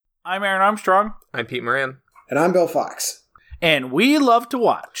I'm Aaron Armstrong. I'm Pete Moran. And I'm Bill Fox. And We Love to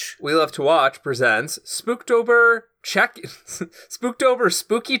Watch. We Love to Watch presents Spooktober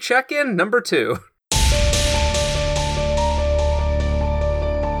Spooky Check-In number 2.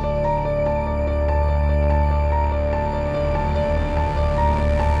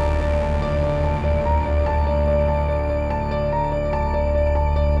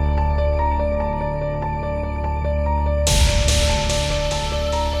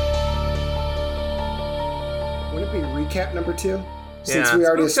 Recap number 2? Since Yeah, we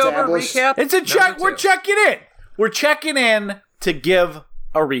already Spooktober established. recap. It's a check. Number We're 2. checking in. We're checking in to give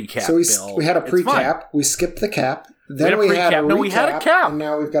a recap. So Bill. we had a It's fun. pre-cap. We skipped the cap. Then had a we had a pre-cap. recap. No, we had a cap. And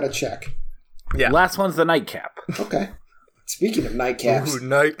now we've got a check. Yeah. Last one's the nightcap. Okay. Speaking of nightcaps, Ooh,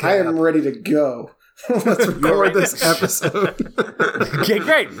 nightcap. I am ready to go. Let's record this episode. Okay,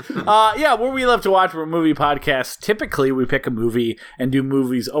 great. Where We Love to Watch, we're a movie podcast. Typically, we pick a movie and do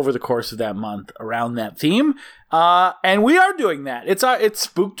movies over the course of that month around that theme. And we are doing that. It's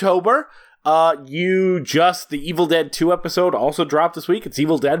Spooktober. The Evil Dead 2 episode also dropped this week. It's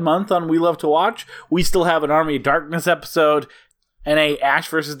Evil Dead month on We Love to Watch. We still have an Army of Darkness episode and a Ash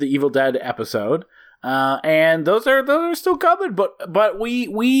versus the Evil Dead episode. And those are still coming, but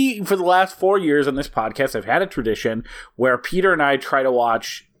we for the last 4 years on this podcast have had a tradition where Peter and I try to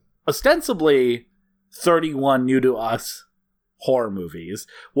watch ostensibly 31 new to us horror movies.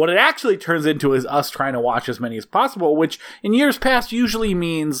 What it actually turns into is us trying to watch as many as possible, which in years past usually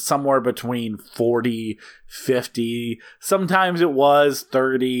means somewhere between 40, 50. Sometimes it was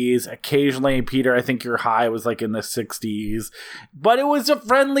 30s. Occasionally, Peter, I think your high was like in the 60s. But it was a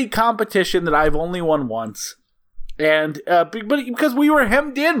friendly competition that I've only won once. And but because we were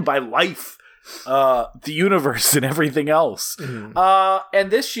hemmed in by life, the universe, and everything else. Mm-hmm.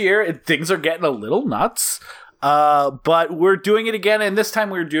 And this year, things are getting a little nuts. But we're doing it again, and this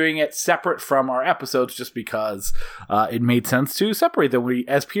time we're doing it separate from our episodes just because it made sense to separate them.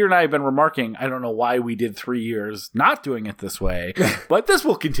 As Peter and I have been remarking, I don't know why we did 3 years not doing it this way, but this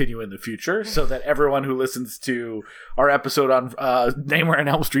will continue in the future so that everyone who listens to our episode on Nightmare on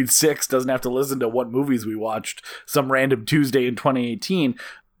Elm Street 6 doesn't have to listen to what movies we watched some random Tuesday in 2018.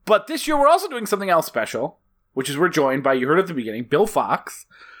 But this year we're also doing something else special, which is we're joined by, you heard at the beginning, Bill Fox,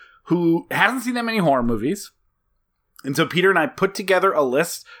 who hasn't seen that many horror movies. And so Peter and I put together a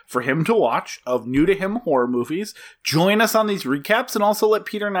list for him to watch of new-to-him horror movies. Join us on these recaps and also let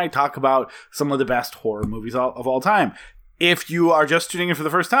Peter and I talk about some of the best horror movies of all time. If you are just tuning in for the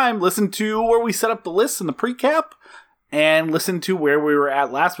first time, listen to where we set up the list in the pre-cap and listen to where we were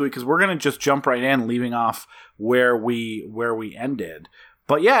at last week, because we're going to just jump right in, leaving off where we ended.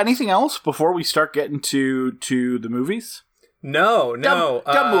 But yeah, anything else before we start getting to the movies? No.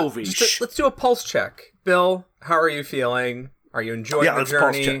 Dumb movies. Let's do a pulse check. Bill, how are you feeling? Are you enjoying the let's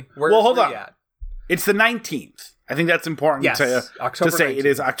pulse journey? check. Where hold are on. you at? It's the 19th. I think that's important to October say. 19th. It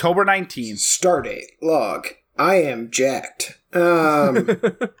is October 19th. Stardate log. I am jacked.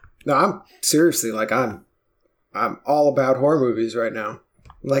 No, I'm seriously I'm all about horror movies right now.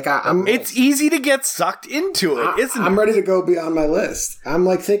 I'm. It's easy to get sucked into it, isn't it? I'm ready to go beyond my list. I'm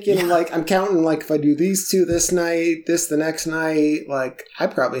thinking I'm counting if I do these two this night, this the next night, I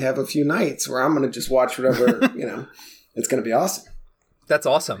probably have a few nights where I'm going to just watch whatever, it's going to be awesome. That's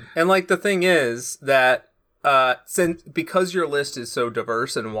awesome. And the thing is that because your list is so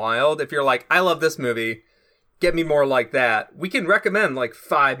diverse and wild, if you're I love this movie, get me more like that, we can recommend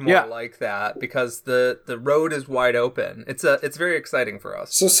 5 more like that, because the road is wide open. It's very exciting for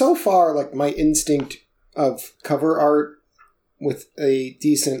us. So far, my instinct of cover art with a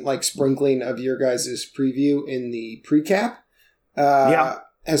decent sprinkling of your guys' preview in the pre-cap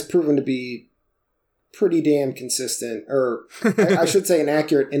has proven to be pretty damn consistent, or I should say an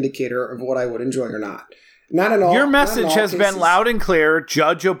accurate indicator of what I would enjoy or not. Not in all. Your message not in all has cases. been loud and clear.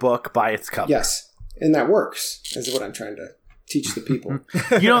 Judge a book by its cover. Yes. And that works, is what I'm trying to teach the people.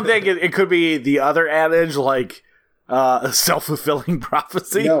 You don't think it could be the other adage, a self-fulfilling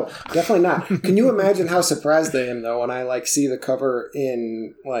prophecy? No, definitely not. Can you imagine how surprised I am, though, when I see the cover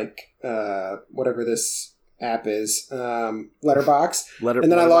in, whatever this app is, Letterboxd,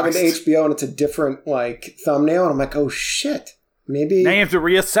 and then I log into HBO and it's a different, thumbnail, and I'm like, oh, shit. Maybe now you have to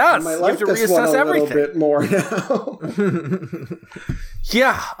reassess. You have to reassess everything. A little bit more now.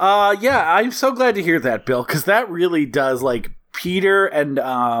 Yeah, I'm so glad to hear that, Bill, because that really does, Peter and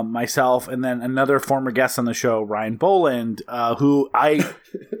myself, and then another former guest on the show, Ryan Boland, who I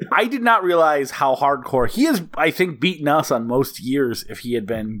I did not realize how hardcore he is. I think beaten us on most years if he had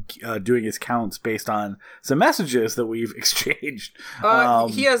been doing his counts based on some messages that we've exchanged.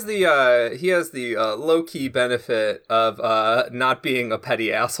 He has the low key benefit of not being a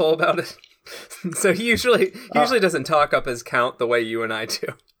petty asshole about it. So he usually doesn't talk up his count the way you and I do.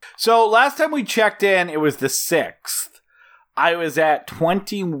 So last time we checked in, it was the 6th. I was at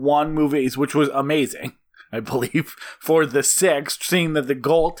 21 movies, which was amazing, I believe, for the 6th, seeing that the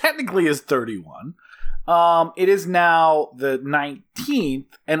goal technically is 31. It is now the 19th,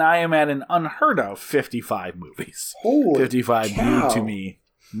 and I am at an unheard of 55 movies. Holy 55 cow. new to me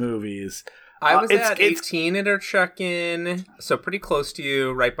movies. I was at 18 at our check-in, so pretty close to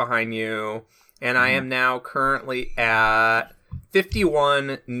you, right behind you. And I am now currently at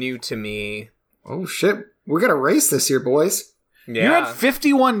 51 new to me. Oh, shit. We're going to race this year, boys. Yeah. You're at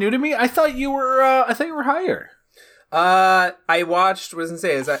 51 new to me? I thought you were higher. I watched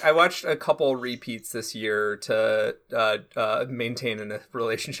I watched a couple repeats this year to maintain a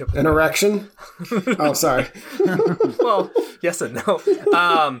relationship with An erection? Oh, sorry. Well, yes and no.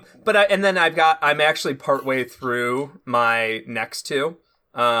 I'm actually partway through my next two.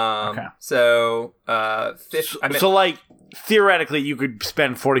 Okay. So like theoretically you could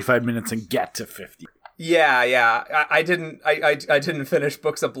spend 45 minutes and get to 50. Yeah. I didn't finish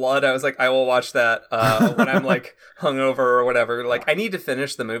Books of Blood. I was like, I will watch that when I'm like hungover or whatever. Like, I need to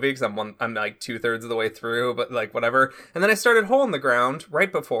finish the movie because I'm like 2/3 of the way through, but like whatever. And then I started Hole in the Ground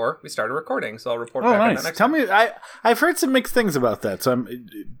right before we started recording, so I'll report back on that next. Tell me, I've heard some mixed things about that, so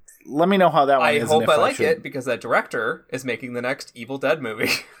let me know how that one is. I hope I like it because that director is making the next Evil Dead movie.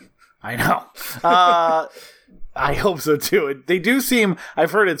 I know. I hope so too. They do seem,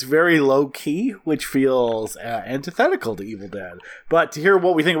 I've heard it's very low key, which feels antithetical to Evil Dead. But to hear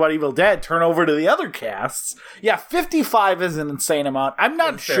what we think about Evil Dead, turn over to the other casts. Yeah, 55 is an insane amount. I'm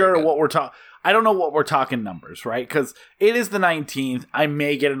not sure what we're talking. I don't know what we're talking numbers, right? Because it is the 19th. I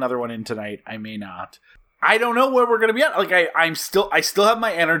may get another one in tonight. I may not. I don't know where we're gonna be at. Like I still have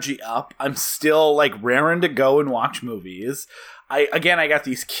my energy up. I'm still like raring to go and watch movies. I got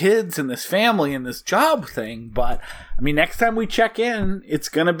these kids and this family and this job thing, but I mean, next time we check in, it's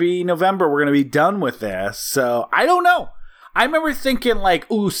gonna be November. We're gonna be done with this, so I don't know. I remember thinking like,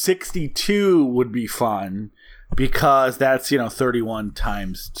 62 would be fun because that's 31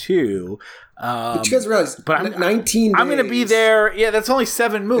 times 2. But you guys realize, but 19 days. I'm gonna be there. Yeah, that's only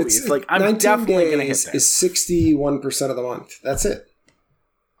 7 movies. Like I'm definitely gonna hit that. Is 61% of the month. That's it.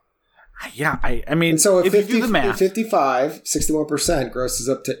 Yeah, I mean, and so if you do the math, 55, 61% grosses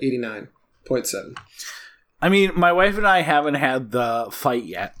up to 89.7. I mean, my wife and I haven't had the fight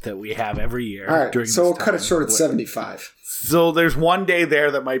yet that we have every year. All right, during so this we'll cut it short at 75. So there's one day there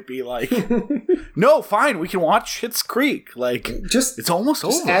that might be like, no, fine, we can watch Schitt's Creek. Like, it's almost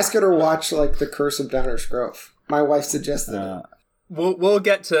over. Ask her to watch like The Curse of Downers Grove. My wife suggested it. We'll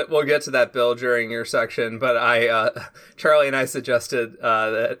get to that, Bill, during your section. But Charlie and I suggested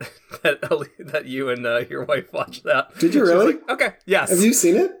that you and your wife watch that. Did you really? Like, okay, yes. Have you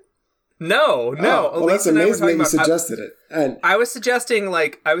seen it? No. Oh, well, that's amazing that you suggested it. And I was suggesting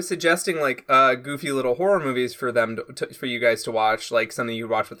goofy little horror movies for them for you guys to watch, like something you'd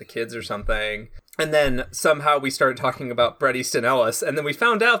watch with the kids or something. And then somehow we started talking about Bret Easton Ellis, and then we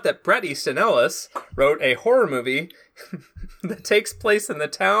found out that Bret Easton Ellis wrote a horror movie that takes place in the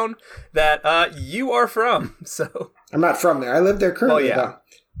town that you are from. So I'm not from there. I live there currently. Well,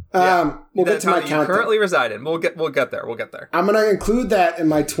 yeah. We'll get to my count. Currently reside in. We'll get there. We'll get there. I'm going to include that in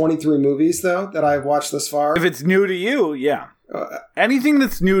my 23 movies, though, that I've watched thus far. If it's new to you, yeah. Anything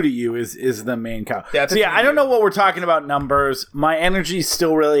that's new to you is the main count. Yeah, so I don't know what we're talking about numbers. My energy's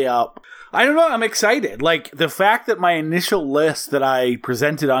still really up. I don't know. I'm excited. Like, the fact that my initial list that I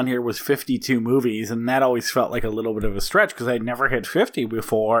presented on here was 52 movies, and that always felt like a little bit of a stretch because I'd never hit 50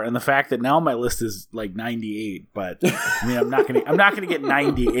 before. And the fact that now my list is like 98, but I mean, I'm not gonna get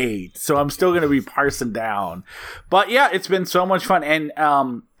 98, so I'm still gonna be parsing down. But yeah, it's been so much fun, and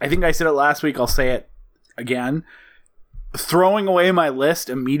I think I said it last week. I'll say it again. Throwing away my list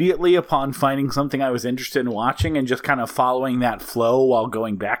immediately upon finding something I was interested in watching and just kind of following that flow while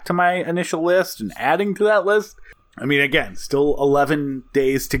going back to my initial list and adding to that list. I mean, again, still 11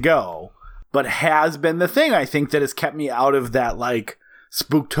 days to go, but has been the thing I think that has kept me out of that like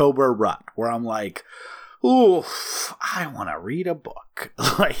Spooktober rut where I'm like, ooh, I want to read a book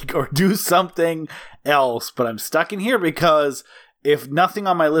like or do something else, but I'm stuck in here because if nothing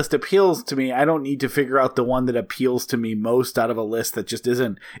on my list appeals to me, I don't need to figure out the one that appeals to me most out of a list that just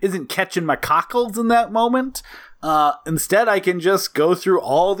isn't catching my cockles in that moment. Instead, I can just go through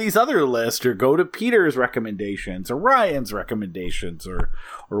all these other lists, or go to Peter's recommendations or Ryan's recommendations, or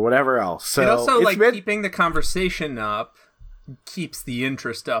whatever else. So it also keeping the conversation up keeps the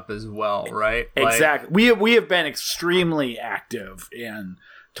interest up as well, right? Exactly. We have been extremely active in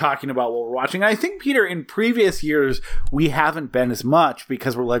talking about what we're watching. I think, Peter, in previous years, we haven't been as much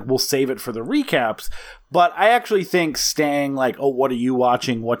because we're like, we'll save it for the recaps. But I actually think staying like, oh, what are you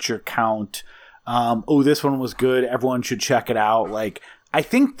watching? What's your count? Oh, this one was good. Everyone should check it out. Like, I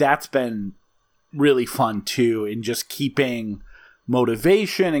think that's been really fun too, in just keeping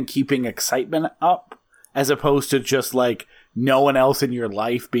motivation and keeping excitement up, as opposed to just like no one else in your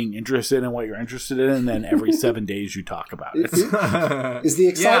life being interested in what you're interested in, and then every 7 days you talk about it. Is the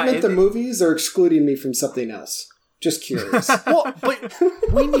excitement the movies, or excluding me from something else? Just curious. Well, but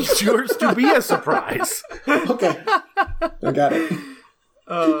we need yours to be a surprise. Okay, I got it.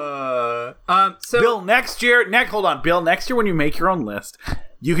 So Bill, next year, Bill, next year when you make your own list,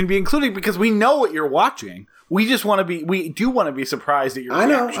 you can be included because we know what you're watching. We just want to be. We do want to be surprised at your. I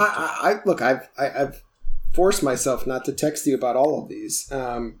know. Look. I've forced myself not to text you about all of these.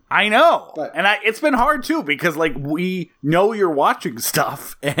 I know, and it's been hard too, because like we know you're watching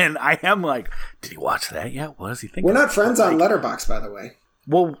stuff, and I am like, did he watch that yet? What does he think? We're not friends on Letterboxd, by the way.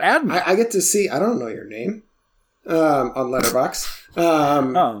 Well, add me. I get to see. I don't know your name on Letterboxd.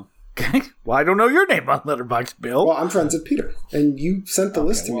 Oh. Okay. Well, I don't know your name on Letterboxd, Bill. Well, I'm friends with Peter, and you sent the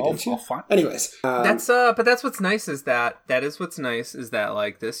list to me, didn't you? Fine. Anyways, that's what's nice is that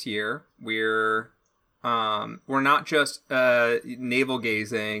like this year we're not just navel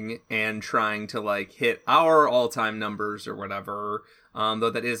gazing and trying to like hit our all-time numbers or whatever, though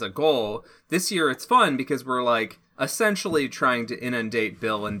that is a goal. This year it's fun because we're like essentially trying to inundate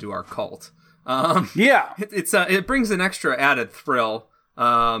Bill into our cult. Yeah, it brings an extra added thrill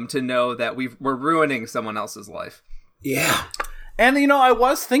to know that we're ruining someone else's life. Yeah. And, you know, I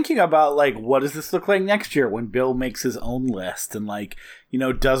was thinking about, like, what does this look like next year when Bill makes his own list and, like, you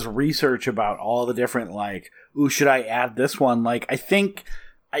know, does research about all the different, like, ooh, should I add this one? Like, I think,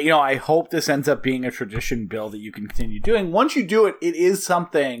 you know, I hope this ends up being a tradition, Bill, that you can continue doing. Once you do it, it is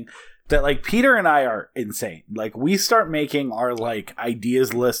something that, like, Peter and I are insane. Like, we start making our, like,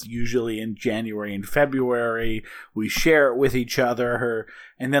 ideas list usually in January and February. We share it with each other.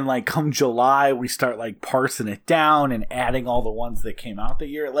 And then, like, come July, we start, like, parsing it down and adding all the ones that came out that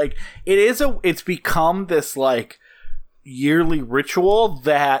year. Like, it's become this, like, yearly ritual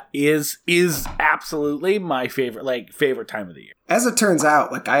that is absolutely my favorite time of the year. As it turns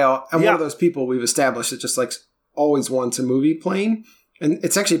out, like, I'm one of those people we've established that just, like, always wants a movie playing. And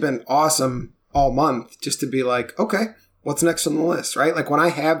it's actually been awesome all month just to be like, okay, what's next on the list, right? Like when I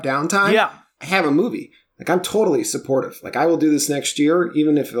have downtime, I have a movie. Like I'm totally supportive. Like I will do this next year,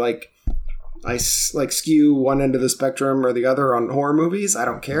 even if like I like skew one end of the spectrum or the other on horror movies. I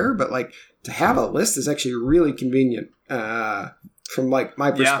don't care. But like to have a list is actually really convenient from like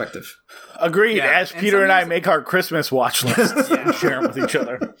my perspective. Yeah. Agreed. Yeah. As Peter and I make our Christmas watch lists and share them with each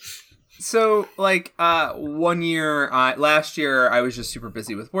other. So, like, last year, I was just super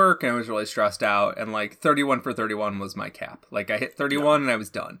busy with work, and I was really stressed out, and, like, 31 for 31 was my cap. Like, I hit 31, and I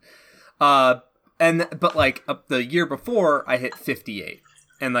was done. But, the year before, I hit 58.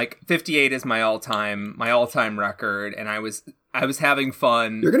 And, like, 58 is my all-time record, and I was having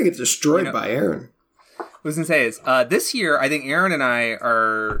fun. You're gonna get destroyed by Aaron. What I was gonna say is, this year, I think Aaron and I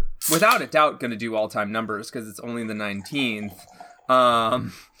are, without a doubt, gonna do all-time numbers, because it's only the 19th.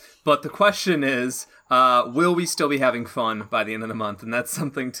 But the question is, will we still be having fun by the end of the month? And that's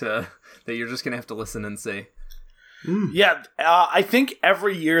something that you're just going to have to listen and see. Yeah, I think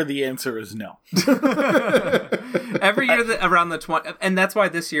every year the answer is no. Every year around the 20... And that's why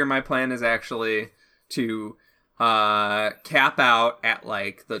this year my plan is actually to cap out at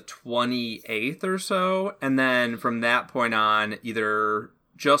like the 28th or so. And then from that point on, either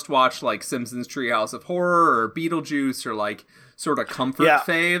just watch like Simpsons Treehouse of Horror or Beetlejuice or like... sort of comfort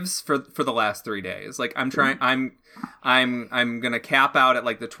faves for the last 3 days. Like I'm gonna cap out at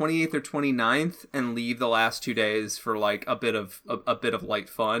like the 28th or 29th and leave the last 2 days for like a bit of light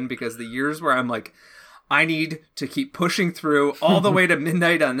fun, because the years where I'm like I need to keep pushing through all the way to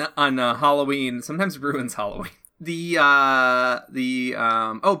midnight on Halloween sometimes ruins Halloween. But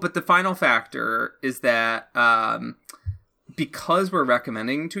the final factor is that because we're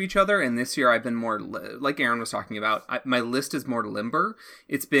recommending to each other, and this year I've been more, like Aaron was talking about, my list is more limber.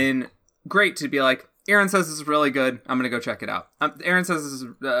 It's been great to be like, Aaron says this is really good, I'm going to go check it out. Ryan says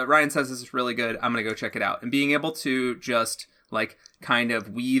this is really good, I'm going to go check it out. And being able to just like kind of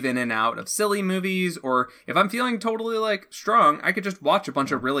weave in and out of silly movies, or if I'm feeling totally like strong, I could just watch a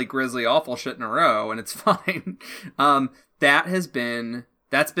bunch of really grisly, awful shit in a row and it's fine. That's been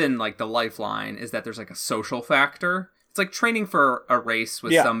like the lifeline, is that there's like a social factor. It's like training for a race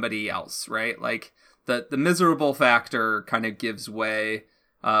with somebody else, right? Like the miserable factor kind of gives way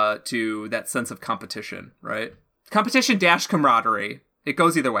to that sense of competition, right? Competition dash camaraderie. It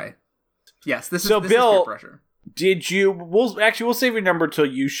goes either way. Yes, this is Bill, peer pressure. Did you? We'll save your number till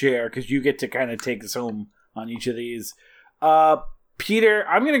you share, because you get to kind of take us home on each of these. Peter,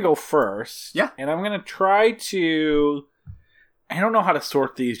 I'm going to go first. Yeah, and I'm going to try to. I don't know how to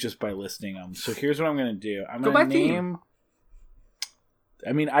sort these just by listing them. So here's what I'm going to do. I'm going to name.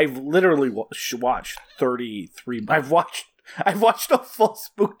 I mean, I've literally watched 33. I've watched a full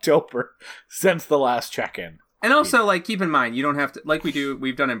Spooktober since the last check-in. And also, like, keep in mind, you don't have to, like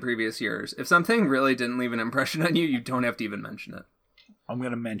we've done in previous years, if something really didn't leave an impression on you, you don't have to even mention it. I'm going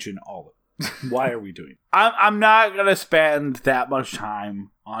to mention all of it. Why are we doing it? I'm not going to spend that much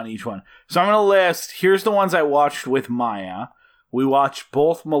time on each one. So I'm going to list, here's the ones I watched with Maya. We watched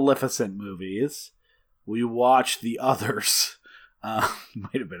both Maleficent movies. We watched The Others.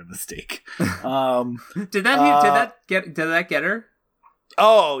 Might have been a mistake. Did that get her?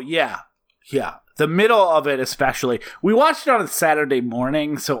 Oh, yeah. Yeah. The middle of it especially. We watched it on a Saturday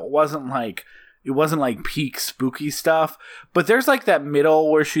morning, so it wasn't like peak spooky stuff. But there's like that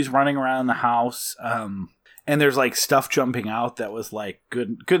middle where she's running around the house, and there's like stuff jumping out that was like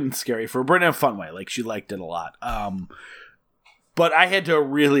good and scary for Brit in a fun way. Like she liked it a lot. But I had to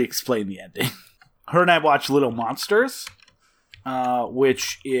really explain the ending. Her and I watched Little Monsters,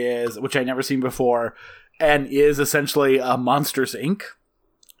 which I never seen before, and is essentially Monsters Inc.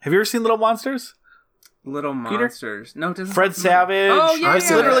 Have you ever seen Little Monsters? Little Monsters. No, it doesn't. Fred Savage. Oh, yeah. It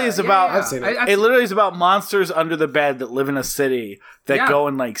literally is about. I've seen it. It literally is about monsters under the bed that live in a city that go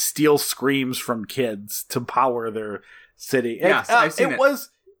and like steal screams from kids to power their city. Yes, I've seen it.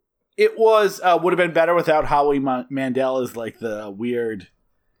 It was would have been better without Howie Mandel as like the weird.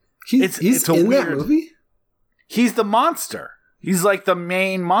 He's in that movie. He's the monster. He's like the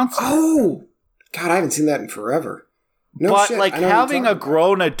main monster. Oh, God, I haven't seen that in forever. No but shit, like having a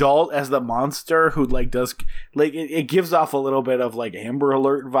grown adult as the monster who like does like it gives off a little bit of like Amber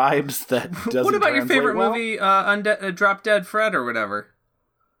Alert vibes that doesn't. What about your favorite well. movie, Drop Dead Fred or whatever?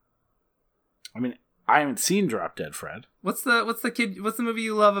 I mean, I haven't seen Drop Dead Fred. What's the movie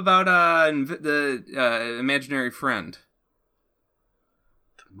you love about the imaginary friend?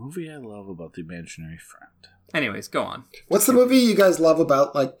 The movie I love about the imaginary friend. Anyways, go on. What's the movie you guys love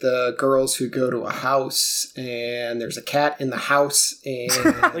about like the girls who go to a house and there's a cat in the house and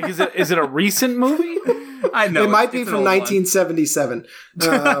like is it a recent movie? I know it might be from 1977,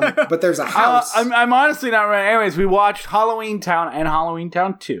 but there's a house. I'm honestly not right. Anyways, we watched Halloween Town and Halloween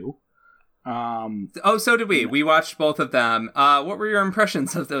Town 2. So did we. We watched both of them. What were your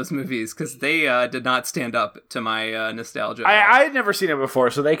impressions of those movies? Because they did not stand up to my nostalgia. I had never seen it before,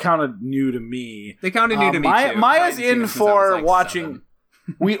 so they counted new to me. They counted new to me too. Maya's in for watching.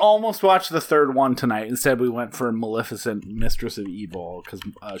 We almost watched the third one tonight. Instead, we went for Maleficent, Mistress of Evil, because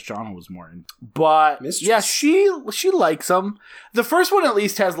Shauna was more in. But yeah, she likes them. The first one at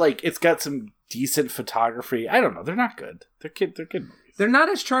least has like it's got some decent photography. I don't know. They're not good. They're kid movies. They're not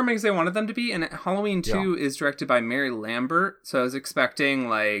as charming as they wanted them to be, and Halloween 2 is directed by Mary Lambert, so I was expecting,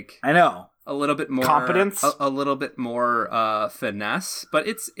 like... I know. A little bit more... Competence? A little bit more finesse, but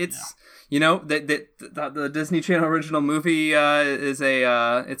it's you know, the Disney Channel original movie is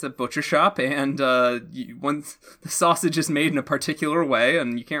it's a butcher shop, and once the sausage is made in a particular way,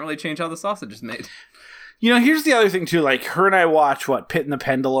 and you can't really change how the sausage is made. You know, here's the other thing, too, like, her and I watched, Pit and the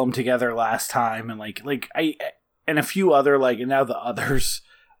Pendulum together last time, and, like and a few other, like, and now The Others.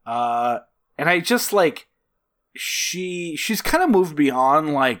 And I just, like, she's kind of moved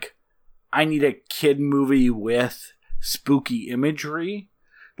beyond, like, I need a kid movie with spooky imagery.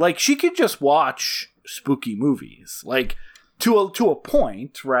 Like, she could just watch spooky movies. Like, to a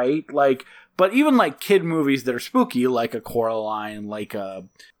point, right? Like, but even, like, kid movies that are spooky, like a Coraline, like a...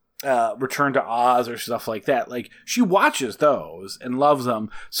 Return to Oz or stuff like that. Like, she watches those and loves them.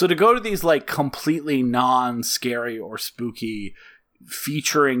 So to go to these like completely non-scary or spooky,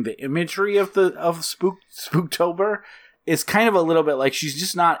 featuring the imagery of Spooktober, is kind of a little bit like she's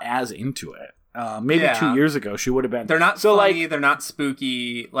just not as into it. Maybe 2 years ago she would have been. They're not so funny, like, they're not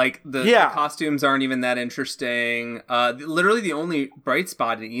spooky. Like the costumes aren't even that interesting. Literally the only bright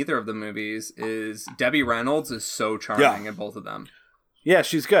spot in either of the movies is Debbie Reynolds is so charming in both of them. Yeah,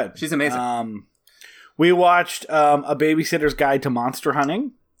 she's good. She's amazing. We watched A Babysitter's Guide to Monster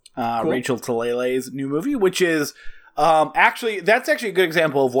Hunting, cool. Rachel Talele's new movie, which is Actually, that's actually a good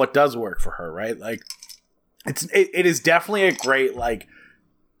example of what does work for her, right? Like, it is definitely a great, like,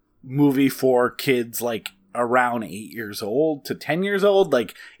 movie for kids, like, around 8 years old to 10 years old.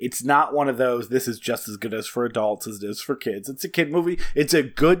 Like, it's not one of those, this is just as good as for adults as it is for kids. It's a kid movie. It's a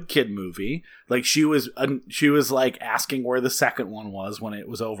good kid movie. Like, she was like asking where the second one was when it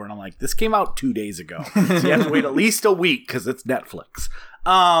was over, and I'm like, this came out 2 days ago, so you have to wait at least a week because it's Netflix.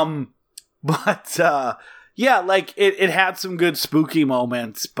 Yeah, like, it had some good spooky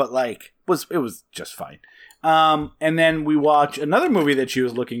moments, but like it was just fine. And then we watch another movie that she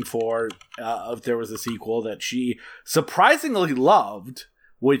was looking for, if there was a sequel that she surprisingly loved,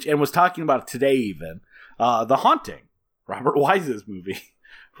 and was talking about today even, The Haunting, Robert Wise's movie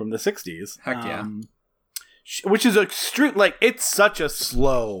from the 60s. Heck yeah. Which is it's such a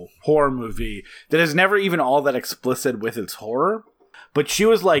slow horror movie that is never even all that explicit with its horror. But she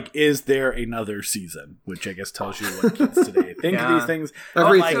was like, is there another season? Which I guess tells you what kids today think of these things.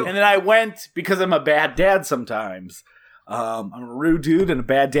 Everything. And then I went, because I'm a bad dad sometimes. I'm a rude dude and a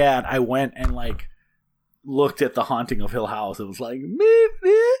bad dad. I went and like looked at The Haunting of Hill House. It was like,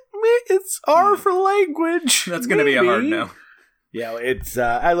 it's R for language. That's going to be a hard no. Yeah, it's.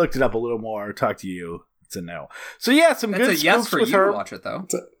 I looked it up a little more. Talked to you. It's a no. So yeah, some That's good a yes spooks for with you her. to watch it though.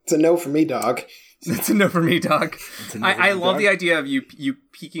 It's a no for me, dog. It's a no for me, dog. I love dog. the idea of you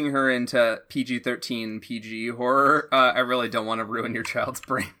peeking her into PG-13 PG horror. I really don't want to ruin your child's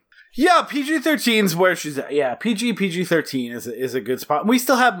brain. Yeah, PG-13 is where she's at. Yeah, PG-13 is a good spot. We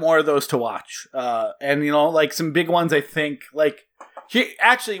still have more of those to watch. And, you know, like some big ones, I think. Like,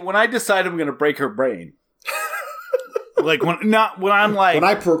 when I decide I'm going to break her brain. Like, when I'm like... When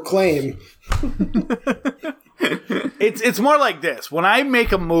I proclaim... It's more like this. When I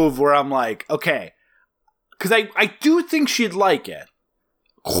make a move where I'm like, okay, because I do think she'd like it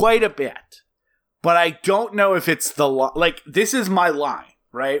quite a bit, but I don't know if it's like, this is my line,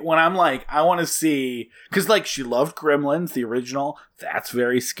 right? When I'm like, I want to see, because like she loved Gremlins, the original. That's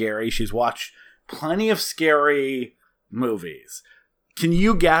very scary. She's watched plenty of scary movies. Can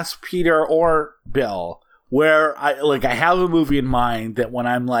you guess, Peter or Bill, where I have a movie in mind that when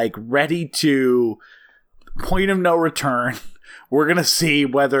I'm like ready to point of no return, we're going to see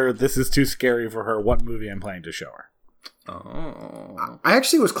whether this is too scary for her, what movie I'm planning to show her. Oh. I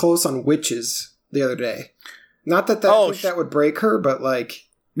actually was close on Witches the other day. Not that I think that would break her, but like...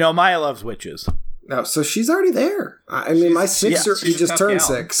 No, Maya loves Witches. No, so she's already there. I mean, my sixer, he just turned gal.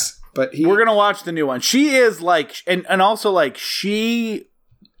 6. But We're going to watch the new one. She is like... And also like she...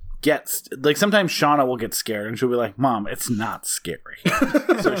 gets like sometimes Shauna will get scared and she'll be like, Mom, it's not scary.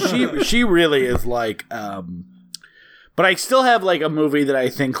 So she really is like but I still have like a movie that I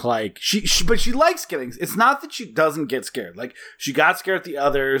think like but she likes getting, it's not that she doesn't get scared. Like she got scared at the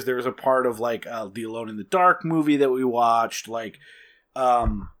others. There was a part of like the Alone in the Dark movie that we watched, like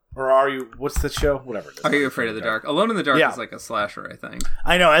or are you, what's the show? Whatever it is. Are You Afraid of the Dark? Alone in the Dark is like a slasher, I think.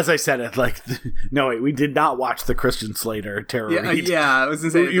 I know, as I said it, like, no, wait, we did not watch the Christian Slater terror. Yeah, I was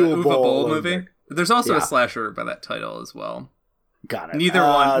going to say the Uwe Boll movie. Like, there's also a slasher by that title as well. Got it.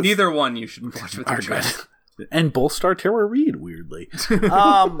 Neither one you should watch with your child. And both star Tara Reid, weirdly.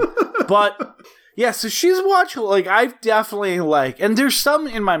 But yeah, so she's watching, like, I've definitely, like, and there's some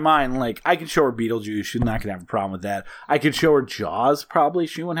in my mind, like, I could show her Beetlejuice, she's not gonna have a problem with that. I could show her Jaws, probably,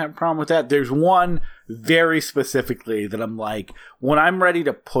 she wouldn't have a problem with that. There's one very specifically that I'm like, when I'm ready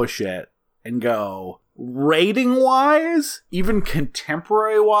to push it and go, rating wise, even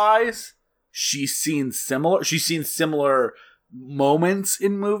contemporary wise, she's seen similar moments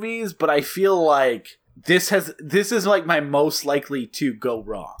in movies, but I feel like this is like my most likely to go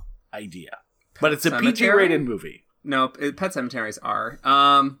wrong idea. But it's a PG-rated movie. No, Pet Sematary is R.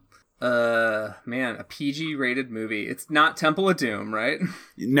 Man, a PG-rated movie. It's not Temple of Doom, right?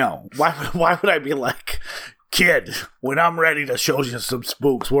 No. Why would I be like, kid, when I'm ready to show you some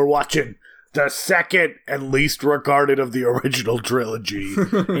spooks, we're watching the second and least regarded of the original trilogy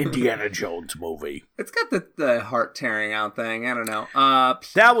Indiana Jones movie. It's got the heart-tearing out thing. I don't know.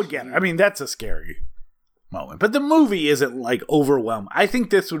 That would get it. I mean, that's a scary moment. But the movie isn't like overwhelming. I think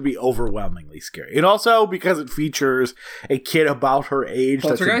this would be overwhelmingly scary. And also because it features a kid about her age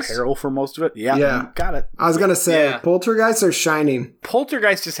that's in peril for most of it. Yeah. Got it. I was going to say, Poltergeist or Shining?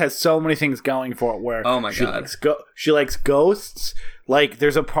 Poltergeist just has so many things going for it where oh my God. She likes ghosts. Like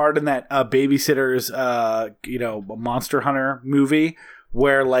there's a part in that Babysitter's Monster Hunter movie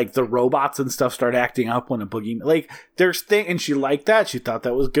where like the robots and stuff start acting up when a boogie, like there's and she liked that. She thought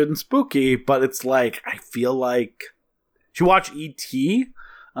that was good and spooky, but it's like, I feel like she watched E.T.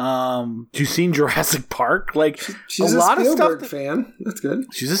 She's seen Jurassic Park. Like she's a lot of stuff. Fan. That's good.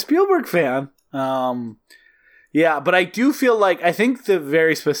 She's a Spielberg fan. Yeah, but I do feel like, I think the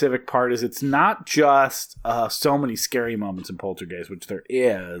very specific part is it's not just so many scary moments in Poltergeist, which there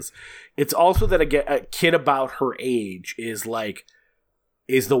is. It's also that a kid about her age is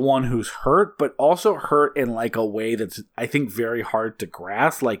the one who's hurt, but also hurt in like a way that's, I think, very hard to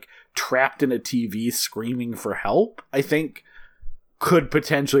grasp, like trapped in a TV screaming for help, I think could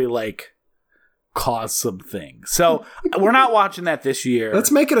potentially like cause some things. So we're not watching that this year.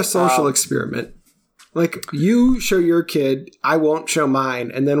 Let's make it a social experiment. Like, you show your kid, I won't show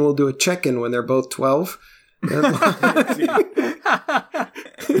mine, and then we'll do a check-in when they're both 12. And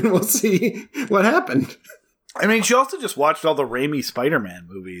we'll see what happened. I mean, she also just watched all the Raimi Spider-Man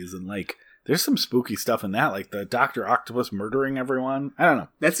movies, and like, there's some spooky stuff in that, like the Dr. Octopus murdering everyone. I don't know.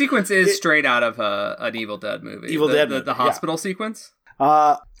 That sequence is straight out of an Evil Dead movie. The hospital sequence.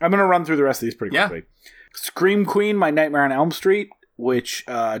 I'm going to run through the rest of these pretty quickly. Scream Queen, My Nightmare on Elm Street, which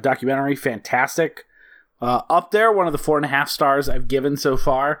documentary, fantastic. Up there, one of the 4.5 stars I've given so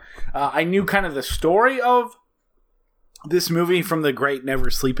far. I knew kind of the story of this movie from the great Never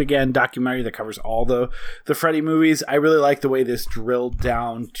Sleep Again documentary that covers all the Freddy movies. I really like the way this drilled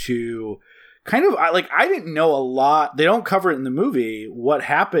down to kind of, I didn't know a lot. They don't cover it in the movie, what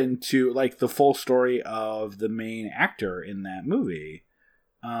happened to like the full story of the main actor in that movie.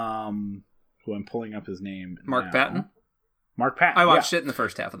 Who I'm pulling up his name Mark now. Patton. Mark Patton. I watched it in the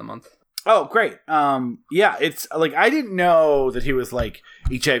first half of the month. Oh, great. Yeah, it's like, I didn't know that he was like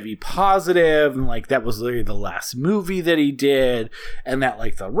HIV positive, and like that was literally the last movie that he did, and that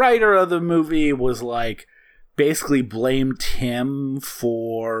like the writer of the movie was like basically blamed him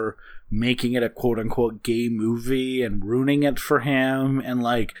for making it a quote unquote gay movie and ruining it for him, and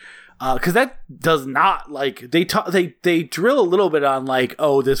like because that does not, like, they drill a little bit on like,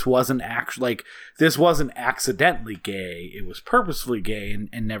 oh, this wasn't accidentally gay, it was purposefully gay,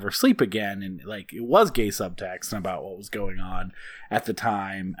 and Never Sleep Again, and like it was gay subtext about what was going on at the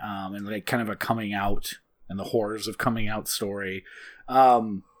time, and like kind of a coming out and the horrors of coming out story. I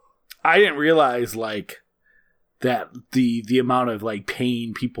didn't realize like that the amount of like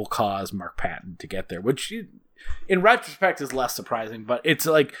pain people caused Mark Patton to get there, which in retrospect is less surprising, but it's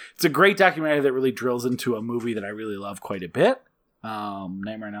a great documentary that really drills into a movie that I really love quite a bit.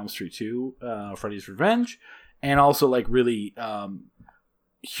 Nightmare on Elm Street 2, Freddy's Revenge, and also like really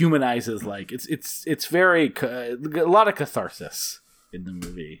humanizes, like it's very a lot of catharsis in the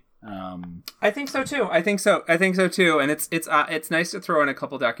movie. I think so too. I think so too. And it's nice to throw in a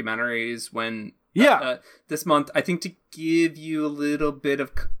couple documentaries when this month, I think, to give you a little bit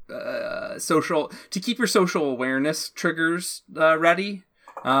of to keep your social awareness triggers ready,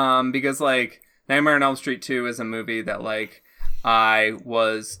 because like Nightmare on Elm Street 2 is a movie that like I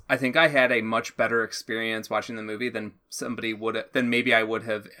think I had a much better experience watching the movie than maybe I would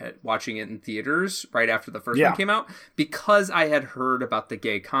have watching it in theaters right after the first one came out, because I had heard about the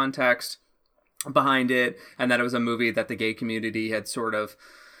gay context behind it, and that it was a movie that the gay community had sort of,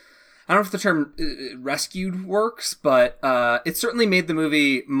 I don't know if the term rescued works, but it certainly made the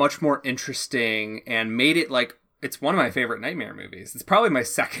movie much more interesting and made it like, it's one of my favorite Nightmare movies. It's probably my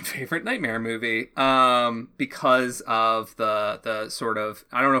second favorite Nightmare movie, because of the sort of,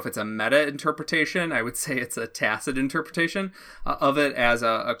 I don't know if it's a meta interpretation. I would say it's a tacit interpretation of it as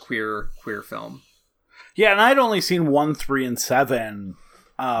a queer film. Yeah, and I'd only seen 1, 3, and 7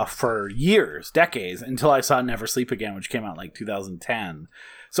 for years, decades, until I saw Never Sleep Again, which came out like 2010.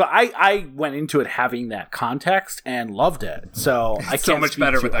 So I went into it having that context and loved it. So I can't so much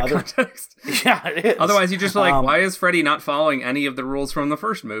better with that context. Yeah, it is. Otherwise, you just like, why is Freddy not following any of the rules from the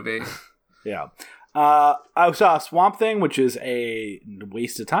first movie? Yeah. I saw Swamp Thing, which is a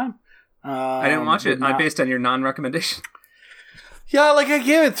waste of time. I didn't watch it. Based on your non-recommendation. Yeah, like I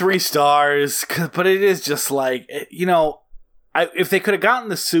gave it 3 stars, but it is just like, you know, if they could have gotten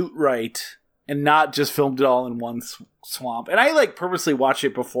the suit right and not just filmed it all in one swamp. And I like purposely watched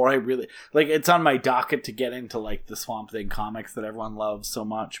it before I really, like, it's on my docket to get into like the Swamp Thing comics that everyone loves so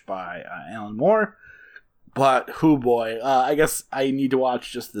much by Alan Moore. But boy, I guess I need to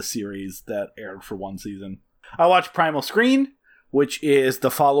watch just the series that aired for 1 season. I watched Primal Screen, which is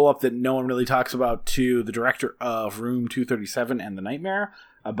the follow-up that no one really talks about to the director of Room 237 and The Nightmare,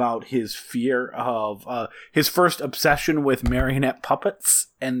 about his fear of his first obsession with marionette puppets,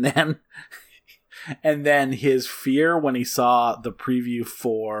 and then his fear when he saw the preview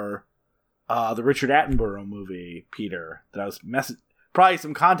for the Richard Attenborough movie, Peter, that I was probably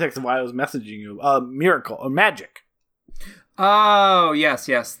some context of why I was messaging you, Miracle or Magic. Oh, yes,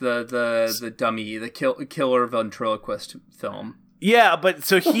 the dummy, the killer ventriloquist film. Yeah, but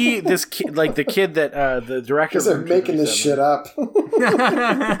so this kid, like the kid that the director because they're making this shit up.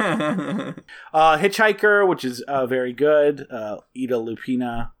 Hitchhiker, which is very good. Ida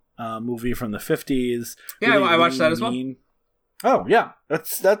Lupina movie from the 50s. Yeah, really I watched that as well. Oh yeah,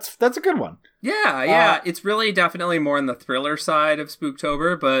 that's a good one. Yeah. It's really definitely more on the thriller side of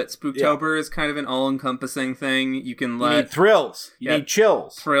Spooktober, but Spooktober is kind of an all-encompassing thing. You can let... You need thrills. You need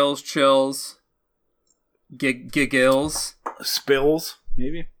chills. Thrills, chills, giggles. Spills,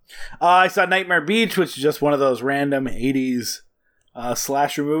 maybe. I saw Nightmare Beach, which is just one of those random 80s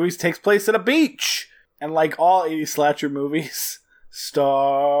slasher movies. Takes place at a beach. And like all 80s slasher movies,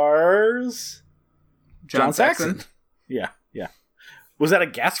 stars... John Saxon. Yeah. Was that a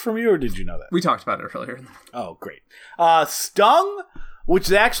guess from you, or did you know that? We talked about it earlier. Oh, great. Stung, which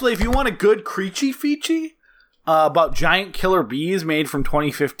is actually, if you want a good creechy feechy about giant killer bees made from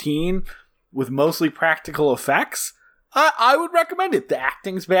 2015 with mostly practical effects, I would recommend it. The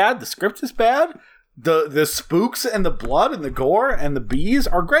acting's bad. The script is bad. The spooks and the blood and the gore and the bees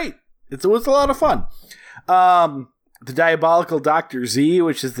are great. It was a lot of fun. The Diabolical Dr. Z,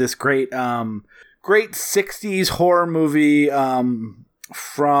 which is this great 60s horror movie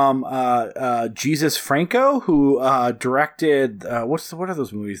from Jesus Franco, who directed what are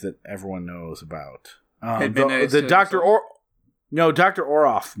those movies that everyone knows about? The Dr.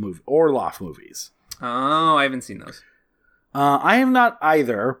 Orloff movies. Oh, I haven't seen those. I have not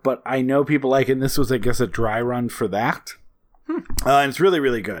either, but I know people like it. And this was, I guess, a dry run for that. And it's really,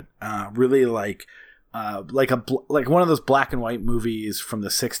 really good. Really like one of those black and white movies from the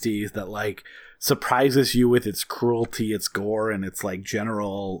 60s that like surprises you with its cruelty, its gore, and its like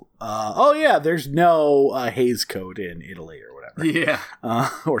general there's no Hays Code in Italy or whatever.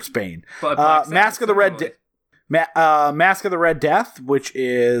 Or Spain. Mask of the Red Death, which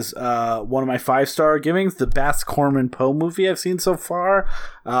is one of my 5-star givings, the best Corman Poe movie I've seen so far.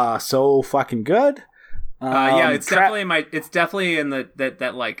 So fucking good. It's definitely in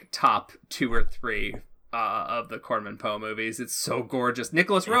that like top 2 or 3 of the Corman Poe movies. It's so gorgeous.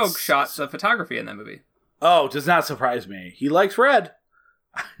 Nicholas Roeg shot the photography in that movie. Oh, does not surprise me. He likes red.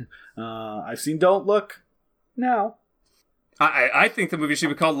 I've seen Don't Look Now. I think the movie should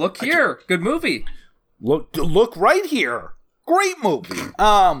be called Look Here. Good movie. Look right here. Great movie.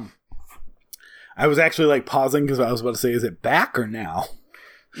 I was actually like pausing because I was about to say, is it back or now?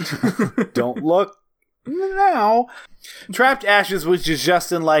 Don't look now. Trapped Ashes, which is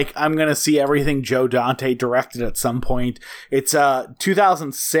just in like, I'm gonna see everything Joe Dante directed at some point. It's a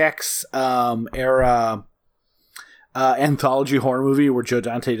 2006 era anthology horror movie where Joe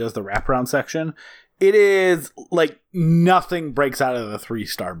Dante does the wraparound section. It is like nothing breaks out of the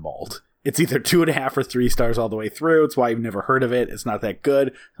 3-star mold. It's either 2.5 or 3 stars all the way through. It's why you've never heard of it. It's not that good.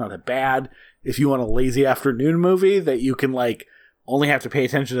 It's not that bad. If you want a lazy afternoon movie that you can like only have to pay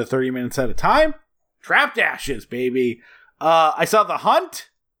attention to 30 minutes at a time, Trapped Ashes, baby. I saw The Hunt,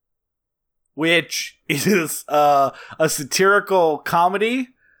 which is a satirical comedy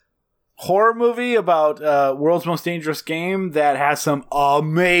horror movie about World's Most Dangerous Game that has some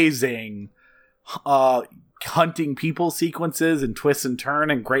amazing hunting people sequences and twists and turn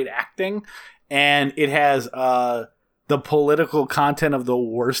and great acting. And it has the political content of the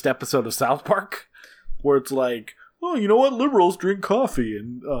worst episode of South Park, where it's like, oh, you know what? Liberals drink coffee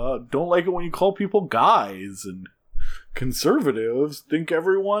and don't like it when you call people guys, and conservatives think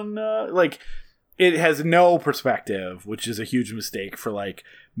everyone it has no perspective, which is a huge mistake for like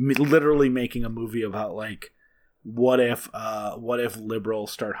literally making a movie about like what if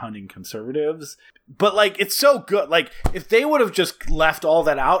liberals start hunting conservatives. But like, it's so good. Like, if they would have just left all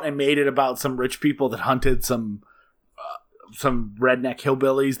that out and made it about some rich people that hunted some redneck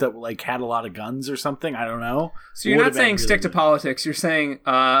hillbillies that like had a lot of guns or something, I don't know. So you're not saying stick to politics. You're saying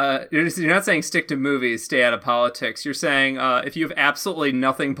you're not saying stick to movies, stay out of politics. You're saying if you have absolutely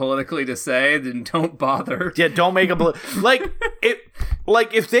nothing politically to say, then don't bother. Yeah, don't make a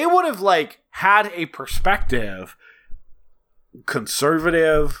if they would have like had a perspective,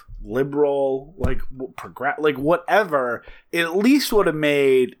 conservative, liberal, like like whatever, it at least would have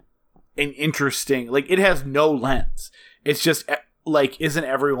made an interesting, like, it has no lens. It's just like, isn't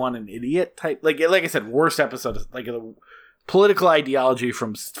everyone an idiot type? Like I said, worst episode is like the political ideology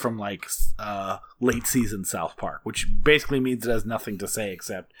from like late season South Park, which basically means it has nothing to say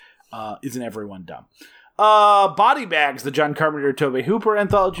except isn't everyone dumb? Body Bags, the John Carpenter Tobe Hooper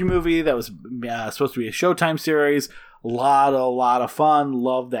anthology movie that was supposed to be a Showtime series. A lot of fun.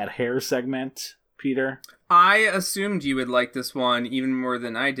 Love that hair segment, Peter. I assumed you would like this one even more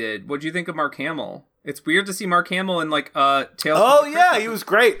than I did. What do you think of Mark Hamill? It's weird to see Mark Hamill in like Tales. Oh yeah, he was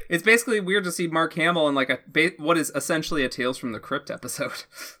great. It's basically weird to see Mark Hamill in like what is essentially a Tales from the Crypt episode.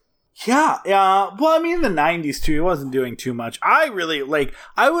 Yeah. Well, I mean, in the 90s too, he wasn't doing too much. I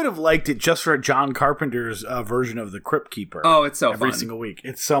would have liked it just for John Carpenter's version of the Crypt Keeper. Oh, it's so every fun. single week.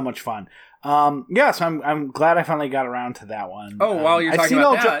 It's so much fun. Yeah, so I'm glad I finally got around to that one. Oh, while you're talking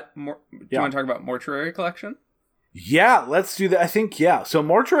about that, do you want to talk about Mortuary Collection? Yeah, let's do that. I think, yeah. So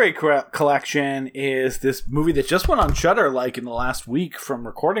Mortuary Collection is this movie that just went on Shudder like in the last week from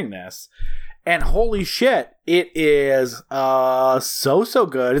recording this. And holy shit, it is so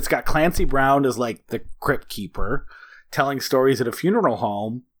good. It's got Clancy Brown as like the crypt keeper telling stories at a funeral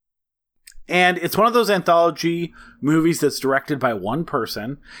home. And it's one of those anthology movies that's directed by one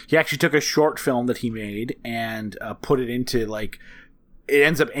person. He actually took a short film that he made and put it into like, it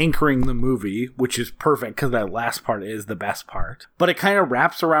ends up anchoring the movie, which is perfect because that last part is the best part. But it kind of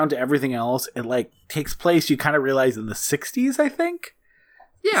wraps around to everything else. It like takes place, you kind of realize, in the 60s, I think.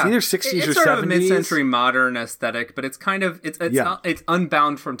 Yeah, it's either 60s it's or 70s. It's sort of a mid-century modern aesthetic, but it's kind of it's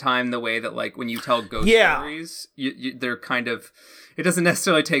unbound from time the way that like when you tell ghost stories, they're kind of, it doesn't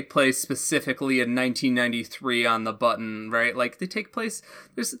necessarily take place specifically in 1993 on the button, right? Like they take place.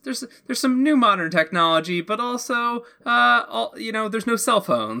 There's some new modern technology, but also there's no cell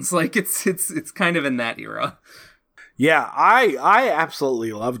phones. Like it's kind of in that era. Yeah, I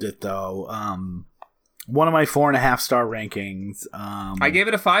absolutely loved it though. One of my 4.5-star rankings. I gave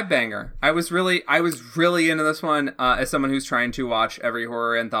it a 5-banger. I was really into this one as someone who's trying to watch every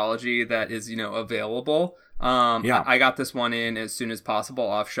horror anthology that is available. I got this one in as soon as possible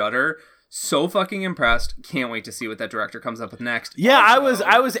off Shudder. So fucking impressed. Can't wait to see what that director comes up with next. Yeah, also,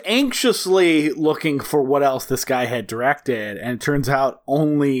 I was anxiously looking for what else this guy had directed, and it turns out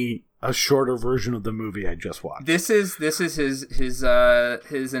only a shorter version of the movie I just watched. This is his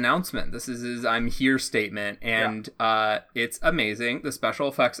announcement. This is his "I'm here" statement, and it's amazing. The special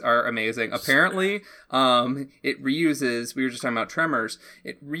effects are amazing. Apparently, it reuses. We were just talking about Tremors.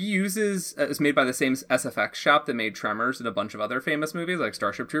 It reuses. It's made by the same SFX shop that made Tremors and a bunch of other famous movies like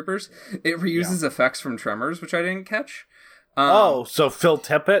Starship Troopers. It reuses effects from Tremors, which I didn't catch. So Phil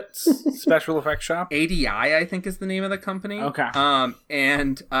Tippett's special effects shop? ADI, I think, is the name of the company. Okay.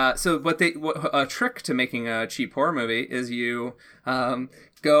 So what a trick to making a cheap horror movie is you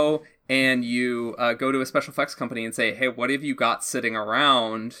go and you go to a special effects company and say, hey, what have you got sitting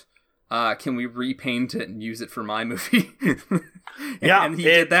around? Can we repaint it and use it for my movie? And he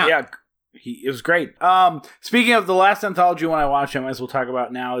did that. Yeah. It was great. Speaking of the last anthology one I watched, I might as well talk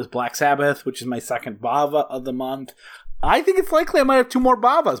about now, is Black Sabbath, which is my second Bava of the month. I think it's likely I might have 2 more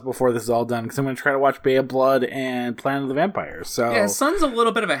Bavas before this is all done, because I'm going to try to watch Bay of Blood and Planet of the Vampires. So yeah, his son's a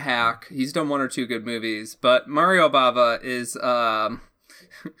little bit of a hack. He's done 1 or 2 good movies, but Mario Bava is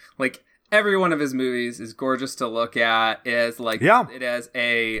like every one of his movies is gorgeous to look at. It has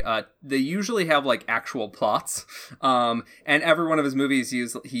they usually have like actual plots, and every one of his movies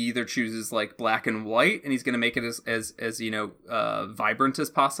he either chooses like black and white, and he's going to make it as vibrant as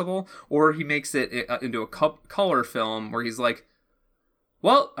possible, or he makes it into a color film where he's like,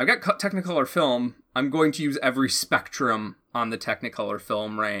 well, I've got Technicolor film, I'm going to use every spectrum on the Technicolor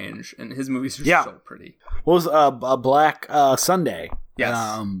film range, and his movies are so pretty. What was a Black Sunday?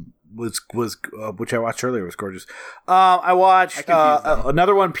 Yes. Was which I watched earlier, was gorgeous. I watched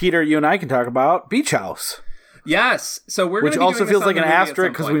another one, Peter, you and I can talk about, Beach House. Yes, so we're which also feels like an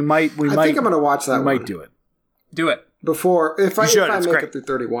asterisk because we might. I think I'm going to watch that. We might do it. Do it before if I make it through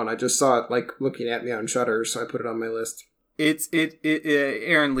 31. I just saw it like looking at me on Shudder, so I put it on my list.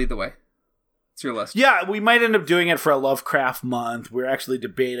 Aaron, lead the way. It's your list. Yeah, we might end up doing it for a Lovecraft month. We're actually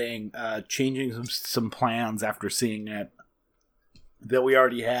debating changing some plans after seeing it that we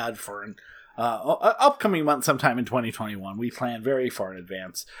already had for an upcoming month sometime in 2021. We plan very far in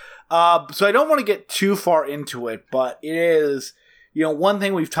advance. So I don't want to get too far into it, but it is, one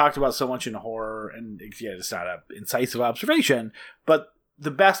thing we've talked about so much in horror, and it's not an incisive observation, but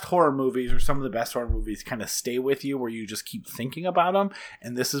the best horror movies, or some of the best horror movies, kind of stay with you where you just keep thinking about them.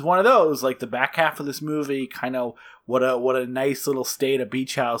 And this is one of those, like the back half of this movie, kind of what a nice little stay at a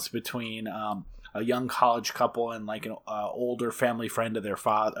beach house between a young college couple and like an older family friend of their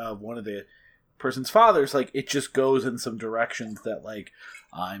of one of the person's fathers. Like it just goes in some directions that like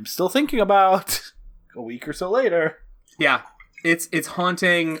I'm still thinking about a week or so later. Yeah, it's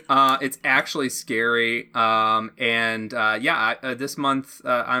haunting. It's actually scary. This month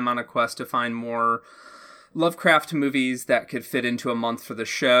I'm on a quest to find more Lovecraft movies that could fit into a month for the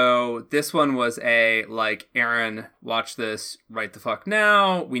show. This one was a, like, Aaron, watch this right the fuck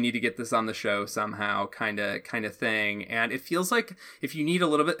now. We need to get this on the show somehow kind of thing. And it feels like, if you need a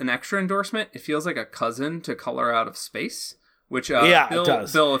little bit, an extra endorsement, it feels like a cousin to Color Out of Space. Which, it Bill,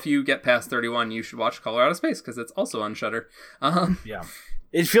 does. Bill, if you get past 31, you should watch Color Out of Space, because it's also on Shudder. Yeah.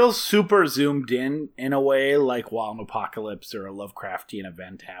 It feels super zoomed in a way, like while an apocalypse or a Lovecraftian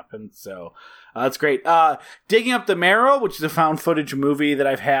event happens. So that's great. Digging Up the Marrow, which is a found footage movie that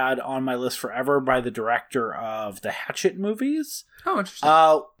I've had on my list forever by the director of the Hatchet movies. Oh, interesting.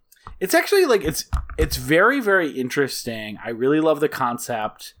 It's actually like it's very, very interesting. I really love the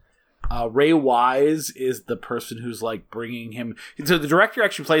concept. Ray Wise is the person who's like bringing him. So the director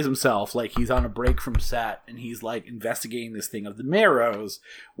actually plays himself. Like he's on a break from set and he's like investigating this thing of the Marrows,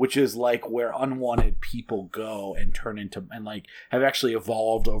 which is like where unwanted people go and turn into and like have actually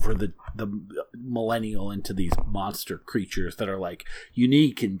evolved over the millennial into these monster creatures that are like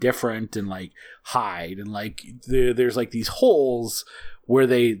unique and different and like hide and like there's like these holes where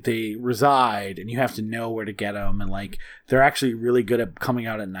they reside and you have to know where to get them, and like they're actually really good at coming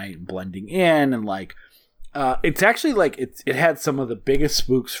out at night and blending in, and like it's actually like it had some of the biggest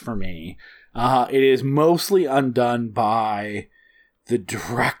spooks for me. It is mostly undone by the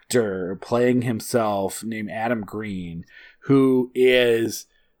director playing himself named Adam Green, who is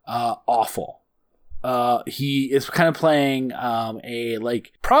awful. He is kind of playing a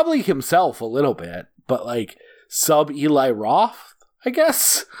like probably himself a little bit, but like sub Eli Roth, I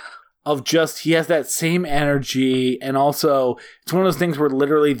guess, of just he has that same energy, and also it's one of those things where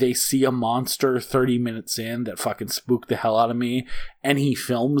literally they see a monster 30 minutes in that fucking spooked the hell out of me, and he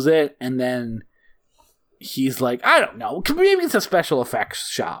films it, and then he's like, I don't know, maybe it's a special effects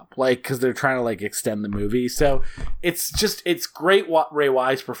shop, like, because they're trying to like extend the movie. So it's great Ray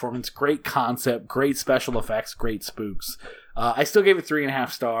Wise performance, great concept, great special effects, great spooks. I still gave it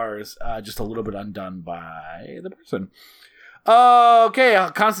 3.5 stars, just a little bit undone by the person. Okay,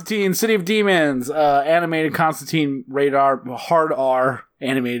 Constantine, City of Demons, animated Constantine radar, hard R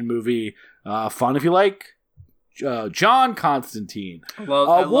animated movie. Fun if you like. John Constantine. Well,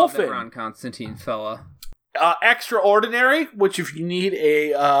 I love that Ron Constantine fella. Extraordinary, which if you need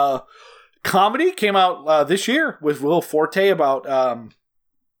a comedy, came out this year with Will Forte about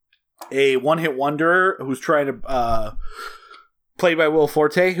a one-hit wonder who's trying to played by Will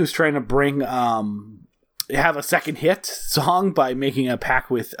Forte, who's trying to bring have a second hit song by making a pact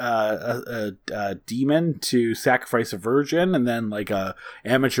with a demon to sacrifice a virgin, and then like a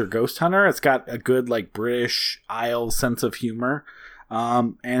amateur ghost hunter. It's got a good like British Isles sense of humor,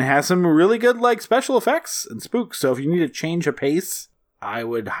 and has some really good like special effects and spooks. So if you need to change a pace, I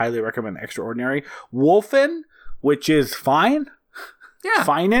would highly recommend Extraordinary. Wolfen, which is fine. Yeah,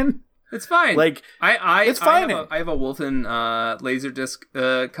 fine. It's fine. Like it's fine. I have a Wolfen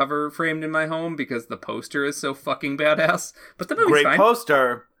Laserdisc cover framed in my home because the poster is so fucking badass. But the movie's great fine.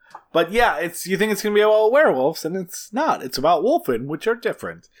 Poster. But yeah, you think it's gonna be about werewolves, and it's not. It's about Wolfen, which are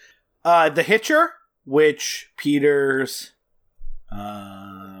different. The Hitcher, which Peters,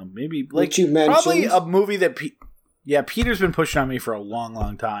 maybe like which you mentioned. Probably a movie that Peter's been pushing on me for a long,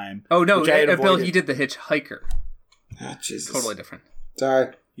 long time. Oh no, Bill, he did The Hitchhiker. Oh, Jesus. Totally different.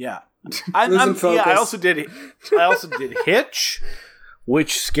 Sorry. Yeah. I also did Hitch,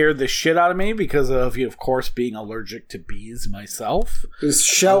 which scared the shit out of me because of course being allergic to bees myself. It was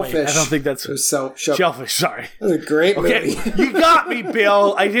Shellfish. I don't think that's Shellfish. Sorry, that was a great movie. You got me,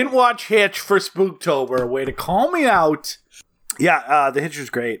 Bill. I didn't watch Hitch for Spooktober. Way to call me out. Yeah, the Hitcher's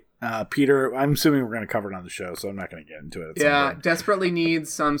great. Peter, I'm assuming we're going to cover it on the show, so I'm not going to get into it. Yeah, desperately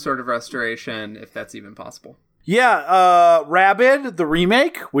needs some sort of restoration, if that's even possible. Yeah, Rabid, the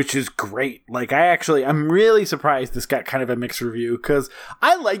remake, which is great. Like, I'm really surprised this got kind of a mixed review, because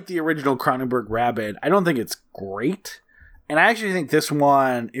I like the original Cronenberg Rabid. I don't think it's great, and I actually think this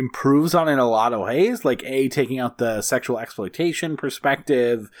one improves on it in a lot of ways, like, taking out the sexual exploitation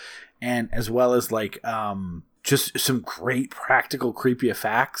perspective, and as well as, like, just some great practical creepy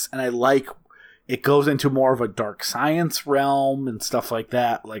effects, and I like it goes into more of a dark science realm and stuff like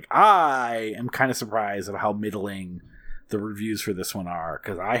that. Like, I am kind of surprised at how middling the reviews for this one are,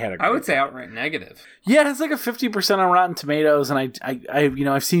 because I would say outright negative. Yeah, it's like a 50% on Rotten Tomatoes, and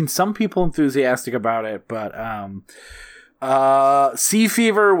I've seen some people enthusiastic about it, but Sea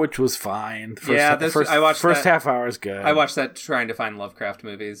Fever, which was fine. I watched first half hour is good. I watched that trying to find Lovecraft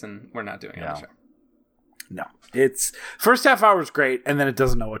movies, and we're not doing it on the show. No, it's first half hour is great, and then it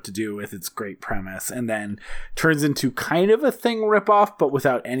doesn't know what to do with its great premise, and then turns into kind of a Thing ripoff, but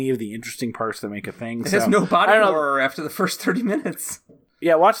without any of the interesting parts that make a Thing. It has no body horror after the first 30 minutes.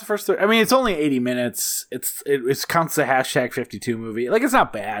 Yeah, watch the first. I mean, it's only 80 minutes. It counts the hashtag 52 movie. Like, it's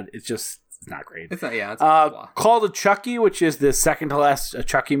not bad. It's just not great. It's not. Yeah. It's called Chucky, which is the second to last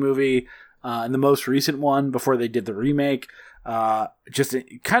Chucky movie, and the most recent one before they did the remake. Just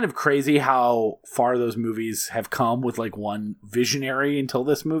kind of crazy how far those movies have come with like one visionary until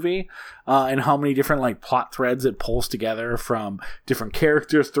this movie, and how many different like plot threads it pulls together from different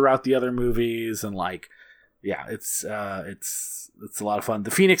characters throughout the other movies, and like, yeah, it's a lot of fun.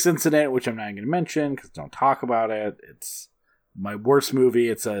 The Phoenix Incident, which I'm not going to mention because don't talk about it. It's my worst movie.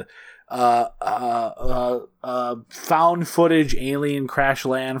 It's a found footage alien crash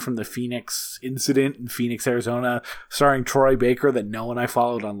land from the Phoenix Incident in Phoenix, Arizona, starring Troy Baker that no one I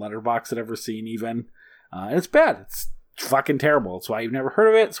followed on Letterboxd had ever seen even. And it's bad. It's fucking terrible. It's why you've never heard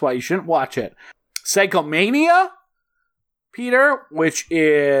of it. It's why you shouldn't watch it. Psychomania, Peter, which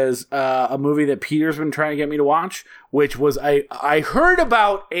is a movie that Peter's been trying to get me to watch, which was I heard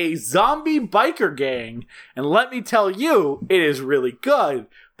about a zombie biker gang, and let me tell you, it is really good.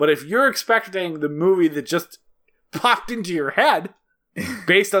 But if you're expecting the movie that just popped into your head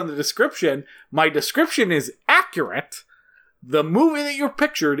based on the description, my description is accurate. The movie that you're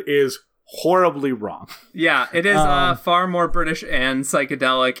pictured is horribly wrong. Yeah, it is far more British and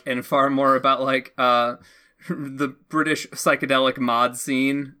psychedelic, and far more about like the British psychedelic mod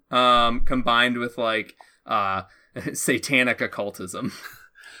scene combined with like satanic occultism.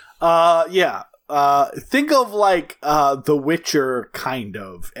 Yeah. Think of like The Witcher kind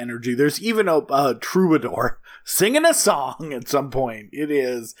of energy. There's even a troubadour singing a song at some point. It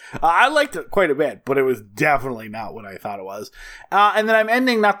is. I liked it quite a bit, but it was definitely not what I thought it was. And then I'm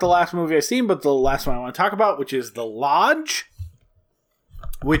ending not the last movie I've seen, but the last one I want to talk about, which is The Lodge,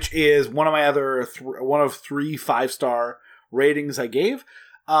 which is one of my other one of 3 5-star ratings I gave.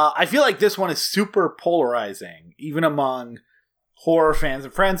 I feel like this one is super polarizing, even among horror fans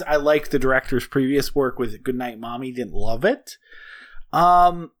and friends. I like the director's previous work with Goodnight Mommy, didn't love it.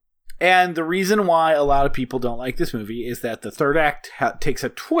 And the reason why a lot of people don't like this movie is that the third act takes a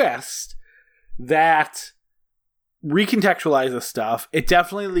twist that recontextualizes stuff. It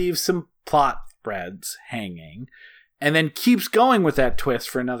definitely leaves some plot threads hanging, and then keeps going with that twist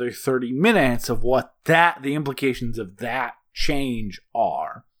for another 30 minutes of what the implications of that change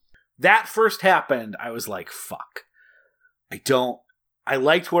are. That first happened, I was like, fuck. I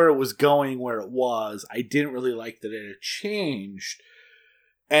liked where it was going, where it was. I didn't really like that it had changed.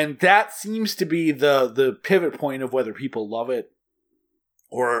 And that seems to be the pivot point of whether people love it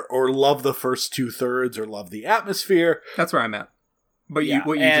or love the first 2/3 or love the atmosphere. That's where I'm at. But yeah,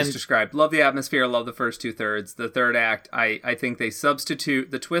 what you just described. Love the atmosphere, love the first 2/3. The third act, I think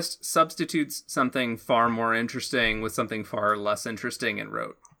the twist substitutes something far more interesting with something far less interesting and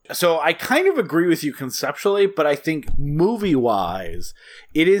rote. So I kind of agree with you conceptually, but I think movie-wise,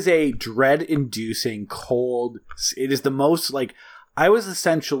 it is a dread-inducing, cold... It is the most, like... I was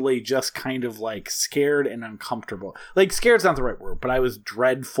essentially just kind of, like, scared and uncomfortable. Like, scared's not the right word, but I was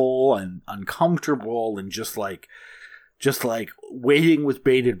dreadful and uncomfortable and just like waiting with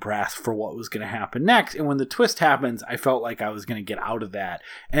bated breath for what was going to happen next. And when the twist happens, I felt like I was going to get out of that.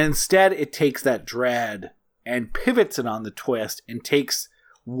 And instead, it takes that dread and pivots it on the twist and takes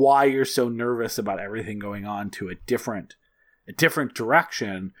why you're so nervous about everything going on to a different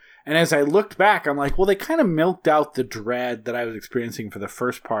direction. And as I looked back, I'm like, well, they kind of milked out the dread that I was experiencing for the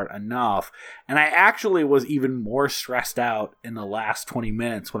first part enough. And I actually was even more stressed out in the last 20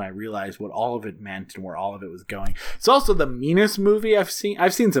 minutes when I realized what all of it meant and where all of it was going. It's also the meanest movie I've seen.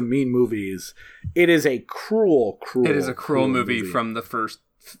 I've seen some mean movies. It is a cruel It is a cruel movie from the first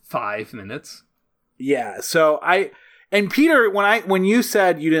 5 minutes. Yeah. So and Peter, when you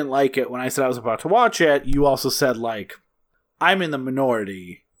said you didn't like it, when I said I was about to watch it, you also said, like, I'm in the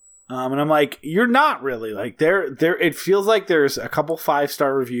minority. And I'm like, you're not really. Like, there. It feels like there's a couple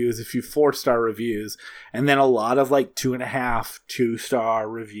 5-star reviews, a few 4-star reviews, and then a lot of like 2.5, 2-star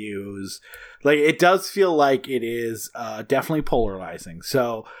reviews. Like, it does feel like it is definitely polarizing.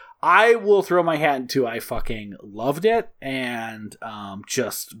 So I will throw my hat into I fucking loved it and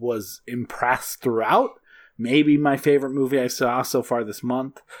just was impressed throughout. Maybe my favorite movie I saw so far this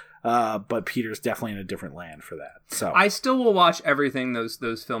month. But Peter's definitely in a different land for that. So I still will watch everything those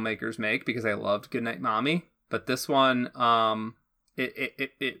filmmakers make because I loved Goodnight Mommy. But this one,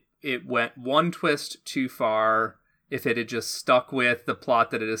 it went one twist too far. If it had just stuck with the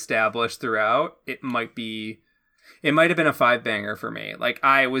plot that it established throughout, it might have been a 5-banger for me. Like,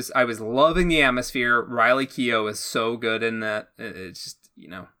 I was loving the atmosphere. Riley Keough is so good in that. It's just,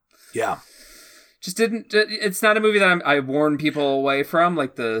 yeah. just didn't. It's not a movie that I warn people away from,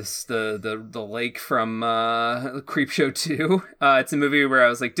 like the lake from Creepshow 2. It's a movie where I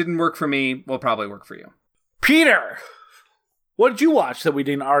was like, didn't work for me. Will probably work for you. Peter, what did you watch that we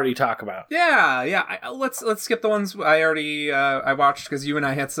didn't already talk about? Yeah. Let's skip the ones I already I watched because you and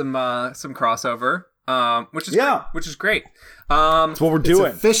I had some crossover, which is great. That's what we're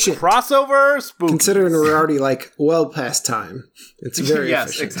doing. Efficient Crossover, spooky. Considering we're already like well past time, it's very yes,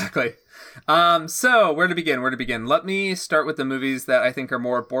 efficient. Exactly. So where to begin? Let me start with the movies that I think are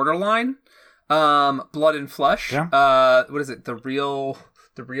more borderline. Blood and Flesh. Yeah. What is it? The real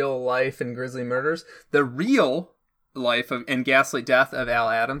life and grisly murders. The real life and ghastly death of Al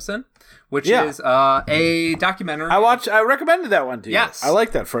Adamson, which is a documentary. I recommended that one to you. Yes, I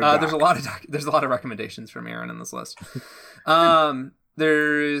like that for a doc. There's a lot of recommendations from Aaron in this list.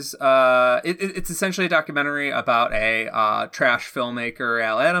 There's it's essentially a documentary about a trash filmmaker,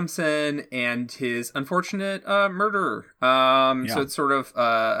 Al Adamson, and his unfortunate murderer. So it's sort of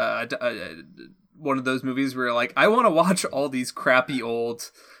one of those movies where you're like, I want to watch all these crappy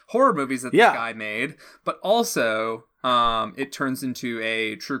old horror movies that this guy made, but also it turns into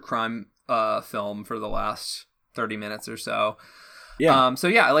a true crime film for the last 30 minutes or so. Yeah.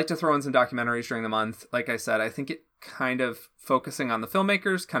 I like to throw in some documentaries during the month. Like I said, I think it kind of focusing on the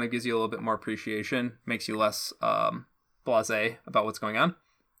filmmakers kind of gives you a little bit more appreciation, makes you less blasé about what's going on.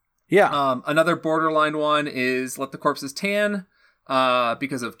 Yeah. Another borderline one is Let the Corpses Tan.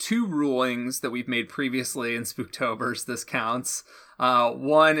 Because of two rulings that we've made previously in Spooktober's, this counts.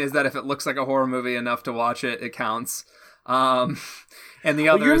 One is that if it looks like a horror movie enough to watch it, it counts. And the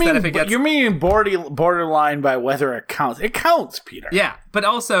other is that if it gets... You're meaning borderline by whether it counts. It counts, Peter. Yeah, but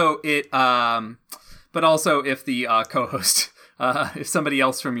also if the co-host... if somebody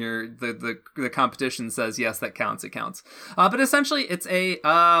else from the competition says, yes, that counts, it counts. But essentially, it's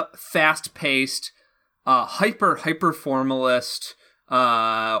a fast-paced, hyper formalist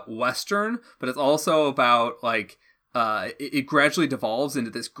Western, but it's also about, like, it gradually devolves into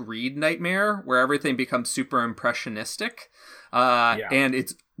this greed nightmare where everything becomes super impressionistic. And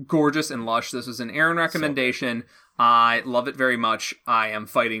it's gorgeous and lush. This was an Aaron recommendation. I love it very much. I am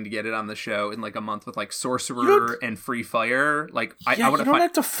fighting to get it on the show in like a month with like Sorcerer and Free Fire. Like, I you don't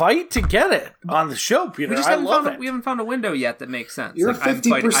have to fight to get it on the show, Peter. I love it. We haven't found a window yet that makes sense. You're like,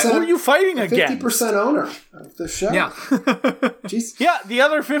 50%. Who are you fighting again? 50% owner of the show. Yeah. Jeez. Yeah, the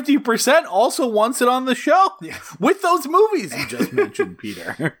other 50% also wants it on the show. Yes. With those movies you just mentioned,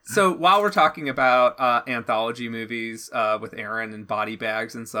 Peter. So while we're talking about anthology movies with Aaron and body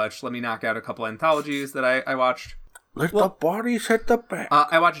bags and such, let me knock out a couple anthologies that I watched. Let the bodies hit the bag.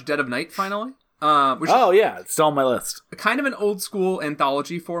 I watched Dead of Night finally. Which it's still on my list. Kind of an old school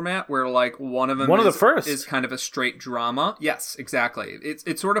anthology format where like one of the first is kind of a straight drama. Yes, exactly.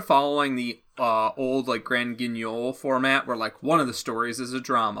 It's sort of following the old like Grand Guignol format where like one of the stories is a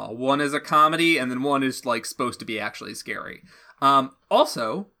drama, one is a comedy, and then one is like supposed to be actually scary.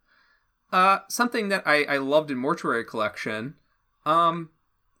 Also, something that I loved in Mortuary Collection, the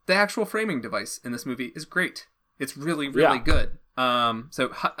actual framing device in this movie is great. It's really, really good.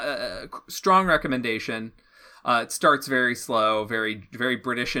 Strong recommendation. It starts very slow, very, very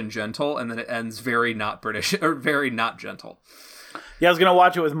British and gentle, and then it ends very not British or very not gentle. Yeah, I was gonna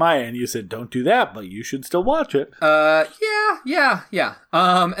watch it with Maya, and you said don't do that, but you should still watch it. Yeah.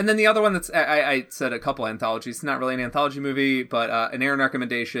 And then the other one that's I said a couple anthologies. It's not really an anthology movie, but an Aaron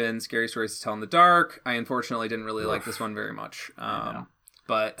recommendation: Scary Stories to Tell in the Dark. I unfortunately didn't really like this one very much.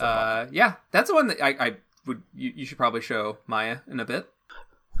 But that's the one that I would you should probably show Maya in a bit.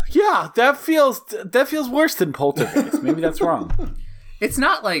 Yeah, that feels worse than Poltergeist. Maybe that's wrong. It's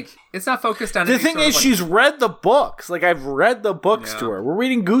not focused on the thing is she's read the books. Like I've read the books to her. We're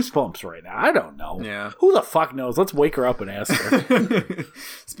reading Goosebumps right now. I don't know. Yeah. Who the fuck knows? Let's wake her up and ask her.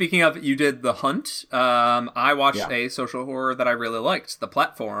 Speaking of, you did The Hunt. I watched a social horror that I really liked, The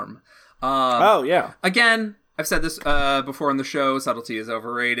Platform. Again, I've said this before on the show, subtlety is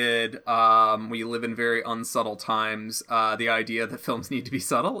overrated. We live in very unsubtle times. The idea that films need to be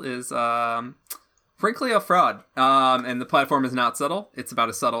subtle is, frankly, a fraud. And The Platform is not subtle. It's about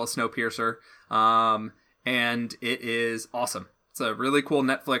as subtle as Snowpiercer. And it is awesome. It's a really cool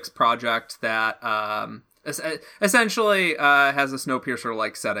Netflix project that essentially has a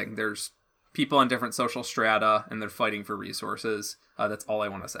Snowpiercer-like setting. There's people on different social strata, and they're fighting for resources. That's all I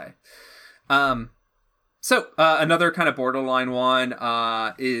want to say. Another kind of borderline one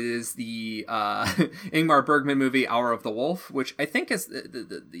is the Ingmar Bergman movie Hour of the Wolf, which I think is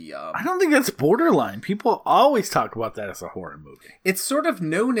the I don't think that's borderline. People always talk about that as a horror movie. It's sort of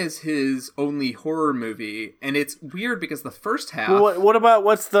known as his only horror movie, and it's weird because the first half. Well, what about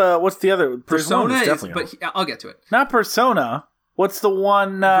what's the other? Persona is, but I'll get to it. Not Persona. What's the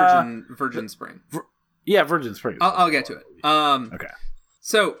one? Virgin Spring. Virgin Spring. I'll get to it. Okay.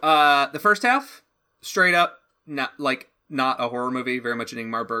 So the first half. Straight up, not a horror movie, very much an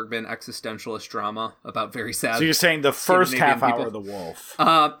Ingmar Bergman existentialist drama about very sad. So you're saying the first half hour of The Wolf.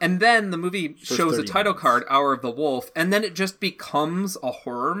 And then the movie shows a title card, Hour of the Wolf, and then it just becomes a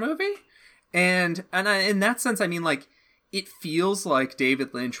horror movie. And in that sense, I mean, like, it feels like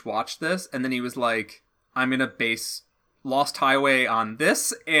David Lynch watched this, and then he was like, I'm going to base Lost Highway on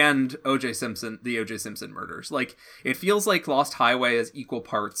this and the O.J. Simpson murders. Like, it feels like Lost Highway is equal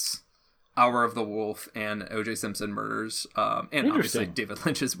parts Hour of the Wolf and O.J. Simpson murders, and obviously David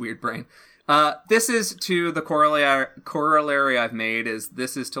Lynch's weird brain. This is to the corollary I've made is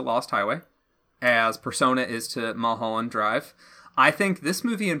this is to Lost Highway, as Persona is to Mulholland Drive. I think this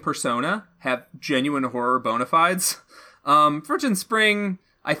movie and Persona have genuine horror bona fides. Virgin Spring,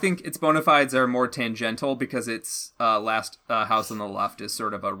 I think its bona fides are more tangential because its Last House on the Left is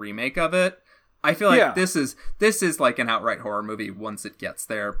sort of a remake of it. I feel like this is like an outright horror movie once it gets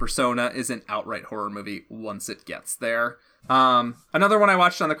there. Persona is an outright horror movie once it gets there. Another one I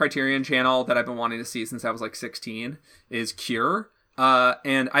watched on the Criterion Channel that I've been wanting to see since I was like 16 is Cure.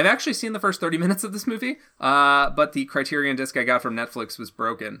 And I've actually seen the first 30 minutes of this movie, but the Criterion disc I got from Netflix was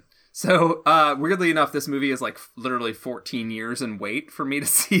broken. So weirdly enough, this movie is like literally 14 years in wait for me to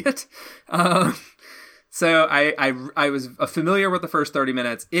see it. So I was familiar with the first 30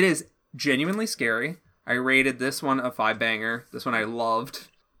 minutes. It is genuinely scary. I rated this one a 5-banger. This one I loved.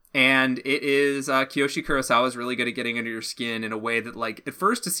 And it is Kiyoshi Kurosawa is really good at getting under your skin in a way that, like, at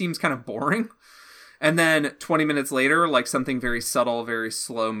first it seems kind of boring. And then 20 minutes later, like, something very subtle, very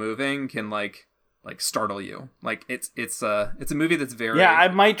slow moving can like startle you. Like, it's a movie that's very... Yeah, I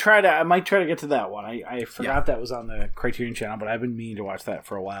might try to get to that one. I forgot that was on the Criterion Channel, but I've been meaning to watch that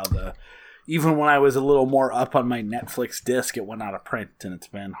for a while. Even when I was a little more up on my Netflix disc, it went out of print, and it's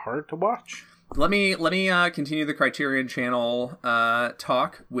been hard to watch. Let me continue the Criterion Channel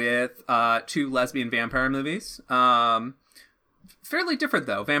talk with 2 lesbian vampire movies. Fairly different,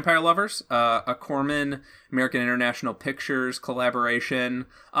 though. Vampire Lovers, a Corman American International Pictures collaboration.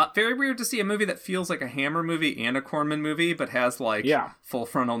 Very weird to see a movie that feels like a Hammer movie and a Corman movie, but has, like, full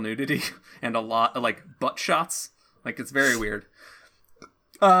frontal nudity and a lot of, like, butt shots. Like, it's very weird.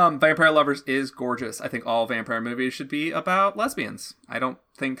 Vampire Lovers is gorgeous. I think all vampire movies should be about lesbians. I don't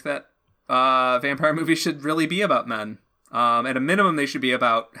think that vampire movies should really be about men. At a minimum, they should be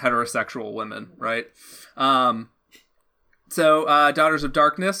about heterosexual women, right? So Daughters of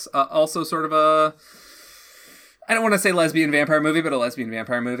Darkness, also sort of a... I don't want to say lesbian vampire movie, but a lesbian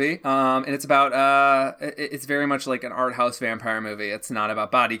vampire movie. And it's about, it's very much like an art house vampire movie. It's not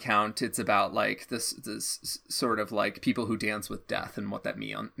about body count. It's about, like, this sort of, like, people who dance with death and what that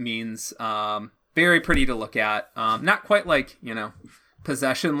means. Very pretty to look at. Not quite like,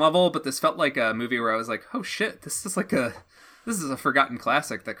 Possession level, but this felt like a movie where I was like, oh shit, this is a forgotten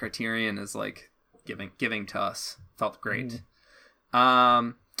classic that Criterion is, like, giving to us. Felt great.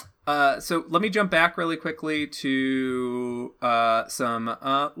 So let me jump back really quickly to some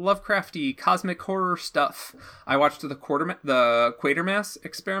Lovecrafty cosmic horror stuff. I watched the Quatermass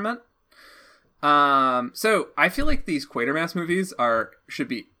Experiment. So I feel like these Quatermass movies should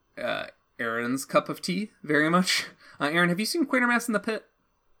be Aaron's cup of tea very much. Aaron, have you seen Quatermass in the Pit?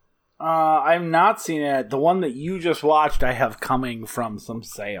 I've not seen it. The one that you just watched, I have coming from some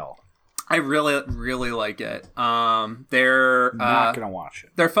sale. I really, really like it. They're not gonna watch it.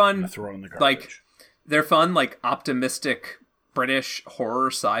 They're fun. Throw in the garbage. Like, they're fun, like, optimistic British horror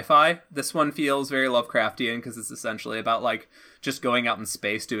sci-fi. This one feels very Lovecraftian because it's essentially about, like, just going out in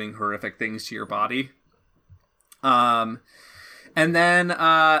space doing horrific things to your body. And then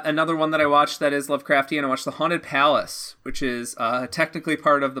another one that I watched that is Lovecraftian, I watched The Haunted Palace, which is technically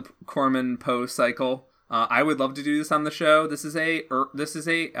part of the Corman Poe cycle. I would love to do this on the show. This is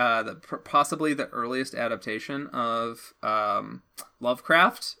possibly the earliest adaptation of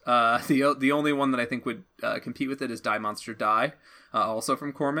Lovecraft. The only one that I think would compete with it is Die Monster Die, also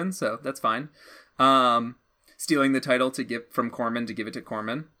from Corman, so that's fine. Stealing the title from Corman to give it to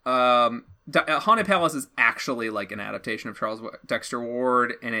Corman. Haunted Palace is actually like an adaptation of Charles Dexter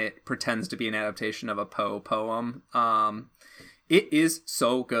Ward, and it pretends to be an adaptation of a Poe poem. It is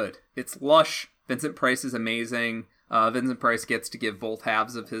so good. It's lush. Vincent Price is amazing. Vincent Price gets to give both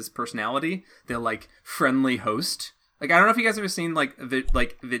halves of his personality. The like friendly host. Like, I don't know if you guys have ever seen like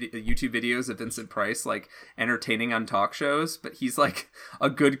YouTube videos of Vincent Price like entertaining on talk shows, but he's like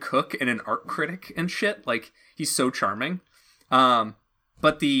a good cook and an art critic and shit. Like, he's so charming.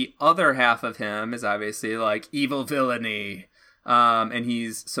 But the other half of him is obviously like evil villainy. And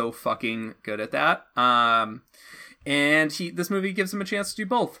he's so fucking good at that. And this movie gives him a chance to do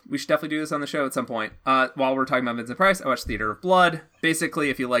both. We should definitely do this on the show at some point. While we're talking about Vincent Price, I watched Theater of Blood. Basically,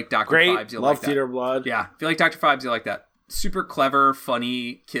 if you like Dr. Phibes, you'll like that. Love Theater of Blood. Yeah, if you like Dr. Phibes, you'll like that. Super clever,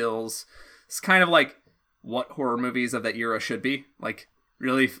 funny kills. It's kind of like what horror movies of that era should be. Like,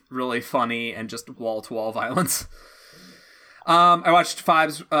 really, really funny and just wall-to-wall violence. I watched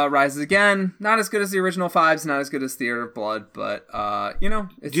Phibes Rises Again. Not as good as the original Phibes, not as good as Theater of Blood, but, do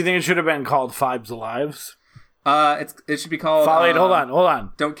you think it should have been called Phibes Alives? It should be called... Wait, hold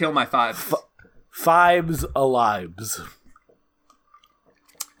on. Don't Kill My Phibes. Phibes Alives.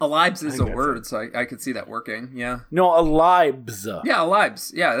 Alives is a word, so I could see that working, yeah. No, Alives. Yeah,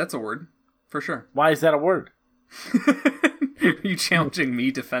 Alives. Yeah, that's a word, for sure. Why is that a word? Are you challenging me,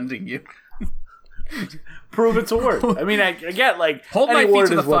 defending you? Prove it's a word. I mean, I get, like, hold any my feet word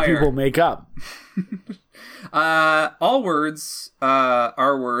to the is what fire. people make up. All words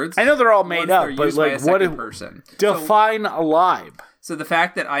are words. I know they're all made up, but like, what is person? Define alive. So the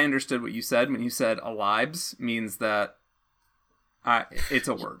fact that I understood what you said when you said alives means that it's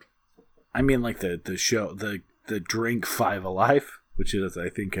a word. I mean, like the show, the drink Five Alive, which is, I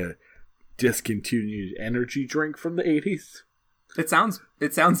think, a discontinued energy drink from the 80s. It sounds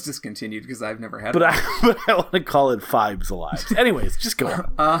discontinued because I've never had it. But I want to call it Phibes Alive. Anyways, just go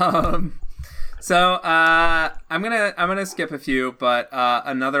on. So I'm gonna skip a few, but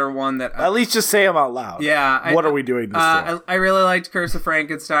another one that at least just say them out loud. Yeah. What are we doing this for? I really liked Curse of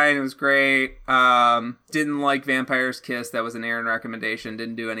Frankenstein. It was great. Didn't like Vampire's Kiss. That was an Aaron recommendation.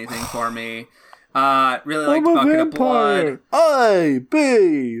 Didn't do anything for me. Really liked Bucket of Blood. I,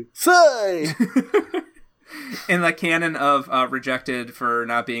 B, C. In the canon of Rejected for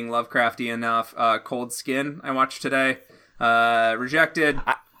not being Lovecrafty enough, Cold Skin I watched today. Rejected.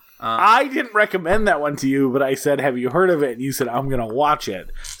 I didn't recommend that one to you, but I said, have you heard of it? And you said, I'm going to watch it.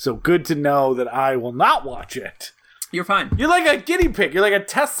 So good to know that I will not watch it. You're fine. You're like a guinea pig. You're like a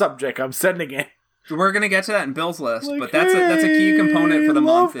test subject I'm sending in. We're going to get to that in Bill's list, like, but that's a key component for the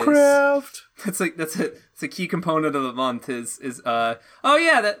Lovecraft. month. That's a key component of the month is oh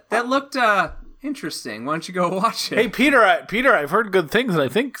yeah, that looked interesting. Why don't you go watch it? Hey, Peter, I've heard good things, and I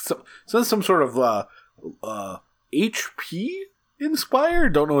think so some sort of HP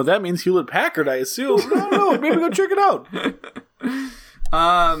inspired. Don't know what that means. Hewlett Packard, I assume. I don't know. Maybe go check it out.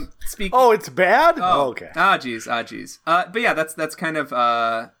 Oh, it's bad. Oh, okay. Jeez. But yeah, that's kind of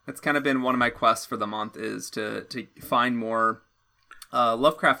been one of my quests for the month is to find more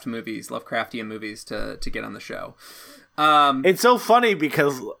Lovecraftian movies to get on the show. It's so funny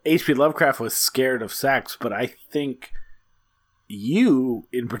because H.P. Lovecraft was scared of sex, but I think you,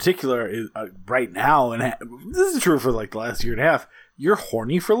 in particular, is, right now, and this is true for like the last year and a half, you're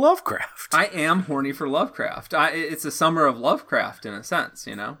horny for Lovecraft. I am horny for Lovecraft. It's a summer of Lovecraft in a sense,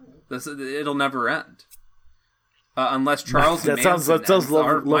 you know. It'll never end, unless Charles Manson sounds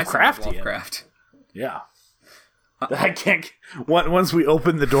Lovecraftian. Lovecraft. Yeah, I can't. Once we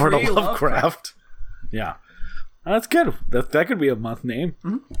open the door to Lovecraft. Yeah. That's good. That could be a month name.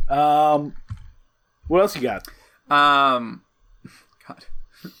 Mm-hmm. What else you got? God,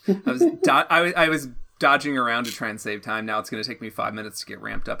 I was dodging around to try and save time. Now it's going to take me 5 minutes to get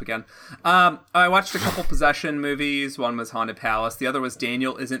ramped up again. I watched a couple Possession movies. One was Haunted Palace. The other was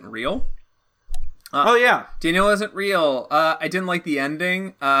Daniel Isn't Real. Oh yeah, Daniel Isn't Real. I didn't like the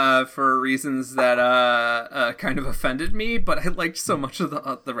ending for reasons that kind of offended me, but I liked so much of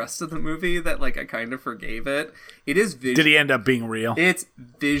the rest of the movie that like I kind of forgave it. It is visual. Did he end up being real? It's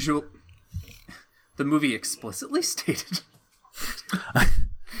visual. The movie explicitly stated.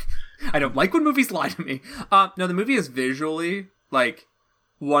 I don't like when movies lie to me. No, the movie is visually like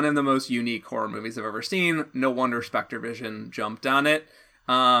one of the most unique horror movies I've ever seen. No wonder Spectre Vision jumped on it.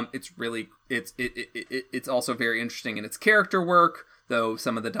 It's also very interesting in its character work, though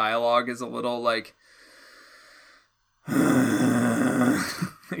some of the dialogue is a little like I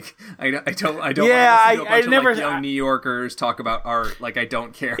don't want to listen to a bunch of young New Yorkers talk about art. Like, I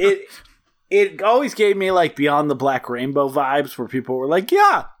don't care. It always gave me like Beyond the Black Rainbow vibes, where people were like,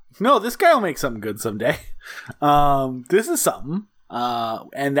 yeah, no, this guy will make something good someday. This is something.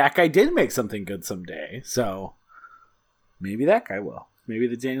 And that guy did make something good someday. So maybe that guy will. Maybe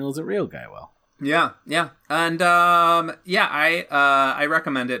the Daniel Isn't Real guy will. Yeah. And I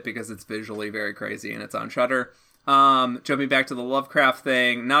recommend it because it's visually very crazy and it's on Shudder. Jumping back to the Lovecraft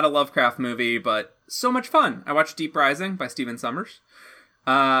thing, not a Lovecraft movie, but so much fun. I watched Deep Rising by Stephen Sommers.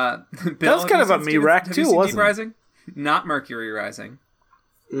 Bill, that was kind of a me wreck too, wasn't Deep Rising? Not Mercury Rising.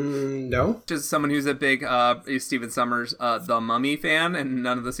 No. Just someone who's a big Stephen Sommers The Mummy fan and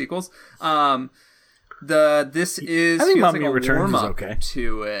none of the sequels. This is I think feels Mummy like a Returns is warm-up okay.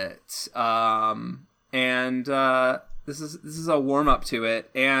 to it. This is a warm up to it,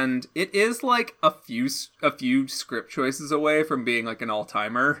 and it is like a few script choices away from being like an all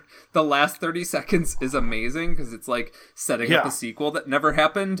timer. The last 30 seconds is amazing because it's like setting up a sequel that never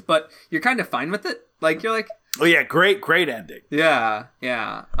happened, but you're kind of fine with it. Like you're like, oh yeah, great ending. yeah.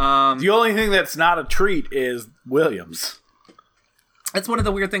 The only thing that's not a treat is Williams. That's one of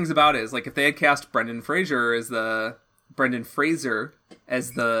the weird things about it is like if they had cast Brendan Fraser as the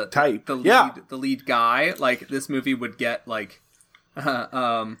type, the lead guy, like this movie would get like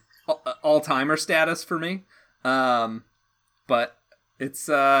all-timer status for me. But it's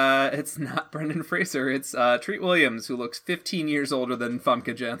not Brendan Fraser, it's Treat Williams, who looks 15 years older than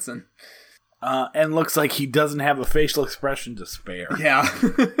Famke Janssen. And looks like he doesn't have a facial expression to spare. Yeah.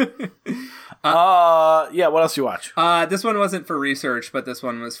 What else you watch? This one wasn't for research, but this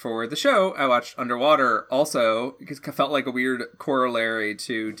one was for the show. I watched Underwater also, because it felt like a weird corollary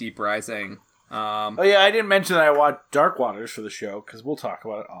to Deep Rising. I didn't mention that I watched Dark Waters for the show, because we'll talk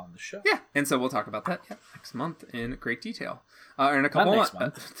about it on the show. Yeah, and so we'll talk about that next month in great detail. Or in a couple months.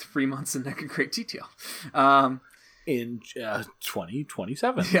 3 months in great detail. In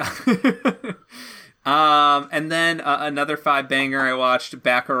 2027. Yeah. And then another 5-banger I watched,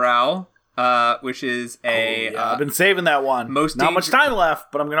 Bacurau, which is I've been saving that one. Not much time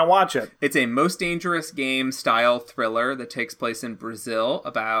left, but I'm gonna watch it. It's a Most Dangerous Game style thriller that takes place in Brazil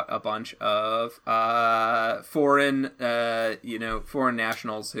about a bunch of foreign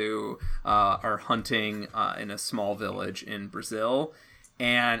nationals who are hunting in a small village in Brazil.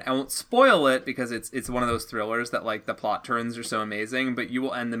 And I won't spoil it because it's one of those thrillers that like the plot turns are so amazing, but you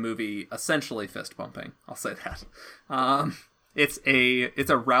will end the movie essentially fist pumping. I'll say that. It's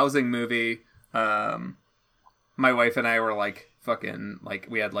a rousing movie. My wife and I were like fucking like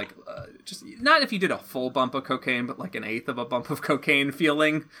we had like just not if you did a full bump of cocaine, but like an eighth of a bump of cocaine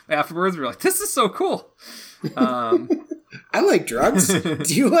feeling afterwards. We were like, this is so cool. I like drugs.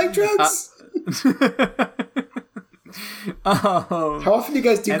 Do you like drugs? How often do you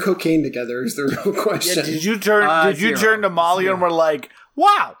guys do cocaine together is the real question. Yeah, did you turn to Molly and were like,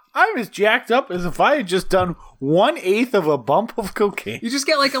 wow, I'm as jacked up as if I had just done 1/8 of a bump of cocaine. You just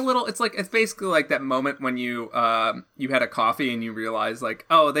get like a little, it's basically like that moment when you had a coffee and you realize like,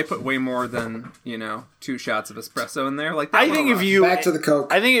 oh, they put way more than, 2 shots of espresso in there. Like that I think if you back to the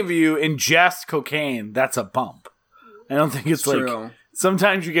coke. I think if you ingest cocaine, that's a bump. I don't think it's True. like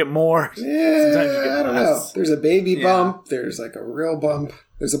sometimes you get more. Yeah, sometimes you get I don't know. There's a baby bump. There's like a real bump.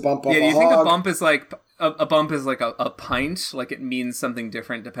 There's a bump off a hog. Yeah, do you think a bump is like a bump is like a pint? Like it means something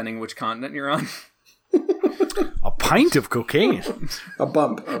different depending which continent you're on? A pint of cocaine. A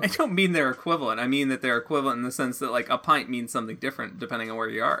bump. I don't mean they're equivalent. I mean that they're equivalent in the sense that like a pint means something different depending on where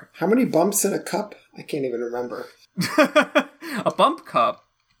you are. How many bumps in a cup? I can't even remember. A bump cup.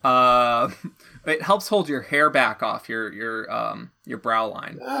 It helps hold your hair back off your brow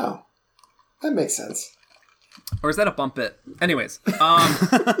line. Oh, that makes sense. Or is that a bump it? Anyways,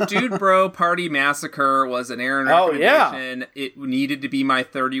 Dude Bro Party Massacre was an Aaron recommendation. It needed to be my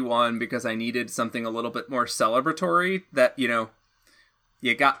 31 because I needed something a little bit more celebratory. That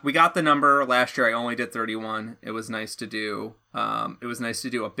we got the number last year. I only did 31. It was nice to do. It was nice to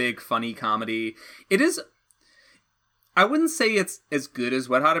do a big funny comedy. It is. I wouldn't say it's as good as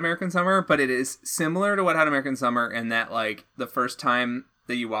Wet Hot American Summer, but it is similar to Wet Hot American Summer in that, like, the first time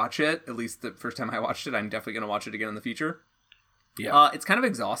that you watch it, at least the first time I watched it, I'm definitely going to watch it again in the future. Yeah. It's kind of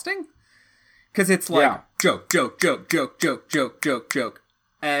exhausting. Because it's like, joke,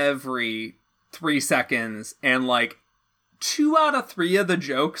 every 3 seconds, and, like, 2 out of 3 of the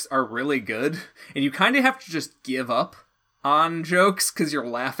jokes are really good, and you kind of have to just give up on jokes because you're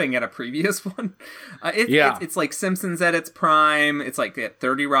laughing at a previous one. It's like Simpsons at its prime. It's like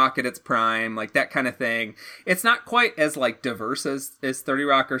 30 Rock at its prime, like that kind of thing. It's not quite as like diverse as 30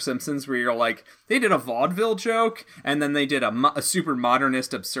 Rock or Simpsons, where you're like, they did a vaudeville joke, and then they did a super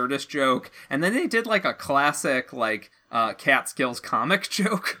modernist absurdist joke, and then they did like a classic like Catskills comic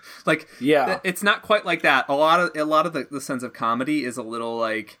joke. Like, it's not quite like that. A lot of the sense of comedy is a little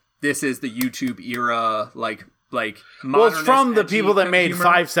like, this is the YouTube era, like well, it's from the people that made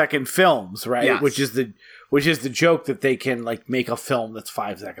 5-second films, right? Yes. Which is the joke that they can like make a film that's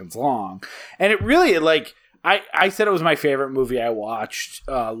 5 seconds long, and it really like I said it was my favorite movie I watched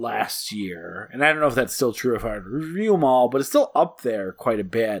last year, and I don't know if that's still true if I review them all, but it's still up there quite a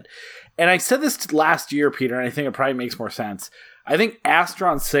bit. And I said this last year, Peter, and I think it probably makes more sense. I think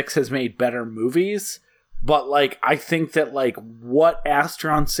Astron 6 has made better movies, but like I think that like what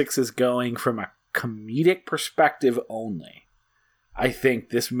Astron 6 is going from a comedic perspective only, I think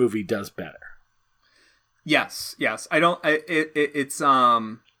this movie does better. Yes. I don't. It's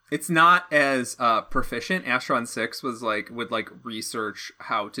not as proficient. Astron 6 would research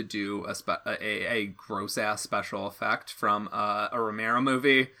how to do a gross ass special effect from a Romero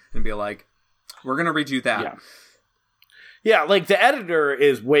movie and be like, we're gonna redo that. Yeah, like the editor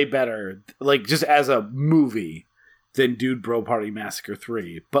is way better, like just as a movie, than Dude Bro Party Massacre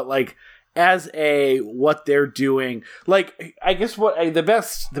 3. But like as what they're doing, like I guess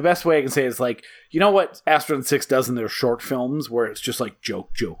the best way I can say is like, you know what Astron 6 does in their short films where it's just like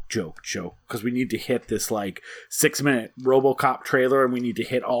joke because we need to hit this like 6-minute RoboCop trailer and we need to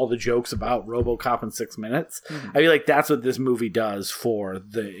hit all the jokes about RoboCop in 6 minutes. I feel like that's what this movie does for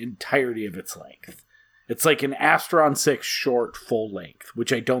the entirety of its length. It's like an Astron 6 short full length,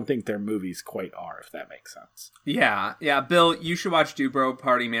 which I don't think their movies quite are, if that makes sense. Yeah. Bill, you should watch Dude Bro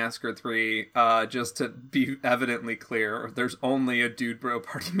Party Massacre 3, just to be evidently clear. There's only a Dude Bro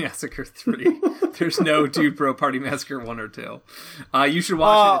Party Massacre 3. There's no Dude Bro Party Massacre 1 or 2. You should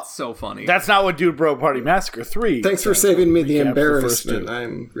watch it. It's so funny. That's not what Dude Bro Party Massacre 3. Thanks for saving me the embarrassment.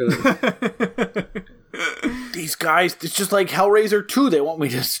 I'm really... These guys, it's just like Hellraiser 2. They want me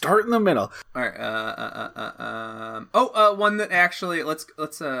to start in the middle. All right. One that actually let's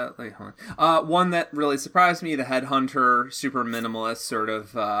wait, hold on. One that really surprised me: The Headhunter, super minimalist sort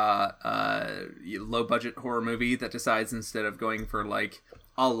of low budget horror movie that decides instead of going for like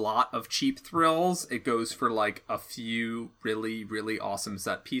a lot of cheap thrills, it goes for like a few really, really awesome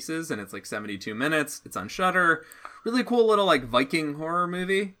set pieces, and it's like 72 minutes. It's on Shudder. Really cool little like Viking horror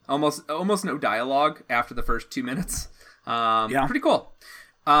movie. Almost no dialogue after the first 2 minutes. Pretty cool.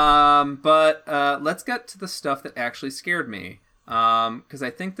 But let's get to the stuff that actually scared me. Because I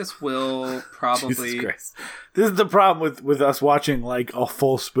think this will probably... Jesus Christ. This is the problem with us watching like a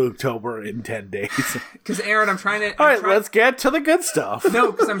full Spooktober in 10 days. Because Aaron, I'm trying to... Let's get to the good stuff.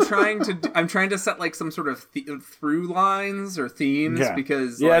 No, because I'm trying to set like some sort of through lines or themes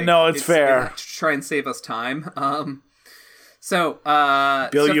because it's fair. To try and save us time. So,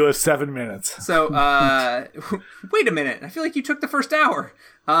 Bill, you have 7 minutes. So, wait a minute. I feel like you took the first hour.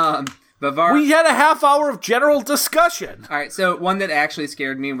 We had a half hour of general discussion. All right, so one that actually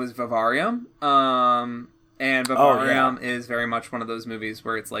scared me was Vivarium. And Vivarium is very much one of those movies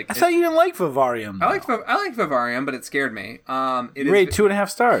where it's like... I thought you didn't like Vivarium. I like Vivarium, but it scared me. It rate 2.5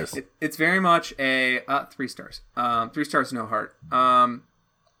 stars. It's very much a 3 stars. 3 stars, no heart.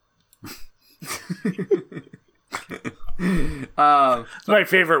 It's my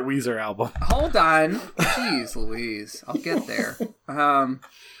favorite Weezer album. Hold on. Jeez Louise. I'll get there.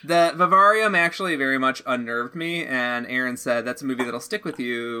 The Vivarium actually very much unnerved me, and Aaron said that's a movie that'll stick with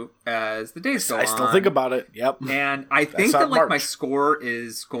you as the days go on. I still think about it. Yep. And I think that like my score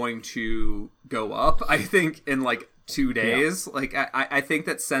is going to go up. I think in like 2 days. Yeah. Like I think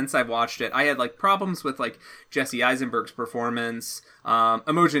that since I've watched it, I had like problems with like Jesse Eisenberg's performance.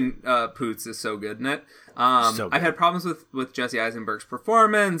 Imogen Poots is so good in it. I've had problems with Jesse Eisenberg's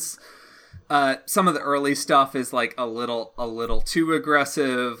performance. Some of the early stuff is like a little too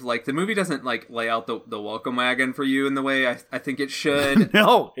aggressive. Like the movie doesn't like lay out the welcome wagon for you in the way I think it should.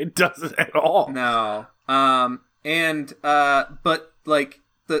 No, it doesn't at all. No. But like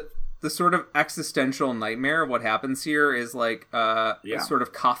the sort of existential nightmare of what happens here is like sort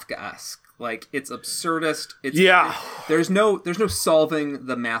of Kafkaesque. Like it's absurdist. There's no solving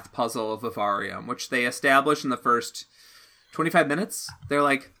the math puzzle of Vivarium, which they establish in the first 25 minutes. They're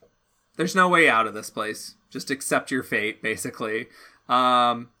like, there's no way out of this place. Just accept your fate, basically.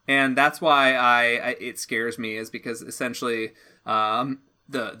 And that's why it scares me, is because essentially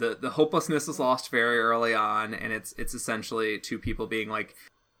the hopelessness is lost very early on, and it's essentially two people being like,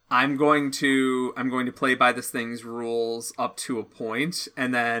 I'm going to play by this thing's rules up to a point,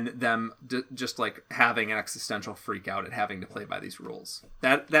 and then them just like having an existential freak out at having to play by these rules.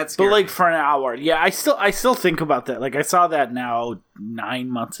 That's but like for an hour, I still think about that. Like I saw that now 9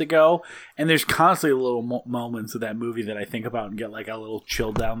 months ago, and there's constantly little moments of that movie that I think about and get like a little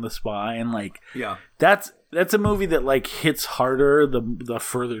chill down the spine. Like that's a movie that like hits harder the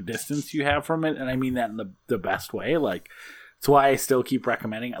further distance you have from it, and I mean that in the best way. Like That's why I still keep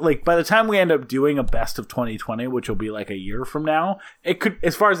recommending it. Like, by the time we end up doing a best of 2020, which will be like a year from now, it could,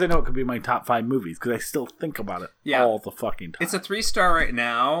 as far as I know, it could be my top 5 movies because I still think about it all the fucking time. It's a 3-star right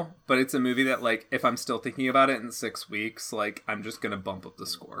now, but it's a movie that, like, if I'm still thinking about it in 6 weeks, like, I'm just going to bump up the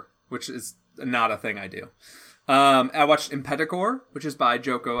score, which is not a thing I do. I watched Impeticor, which is by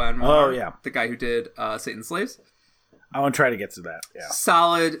Joko Anwar, the guy who did Satan's Slaves. I want to try to get to that,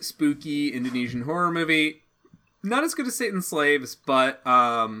 Solid, spooky Indonesian horror movie. Not as good as Satan's Slaves, but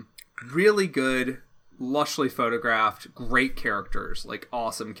really good, lushly photographed, great characters, like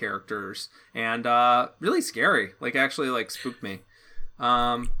awesome characters, and really scary. Like actually, like spooked me.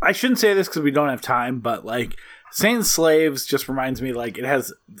 I shouldn't say this because we don't have time, but like Satan's Slaves just reminds me, like it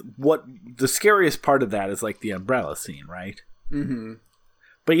has what the scariest part of that is like the umbrella scene, right? Mm-hmm.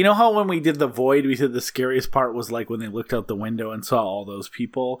 But you know how when we did The Void, we said the scariest part was like when they looked out the window and saw all those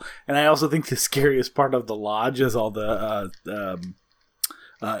people? And I also think the scariest part of The Lodge is all the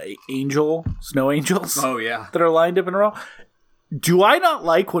snow angels that are lined up in a row. Do I not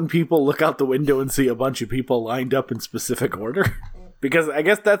like when people look out the window and see a bunch of people lined up in specific order? Because I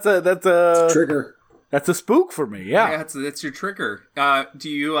guess that's a trigger. That's a spook for me, yeah. That's your trigger. Do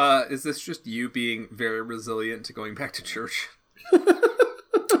you, is this just you being very resilient to going back to church?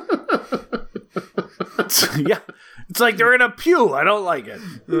 Yeah, it's like they're in a pew. I don't like it.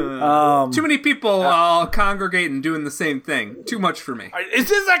 Too many people all congregating doing the same thing. Too much for me. Is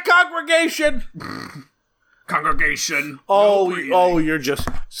this a congregation? Congregation. You're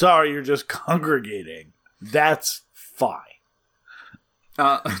just congregating. That's fine.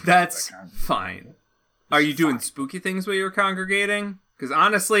 That's fine. Are you doing spooky things while you're congregating? Because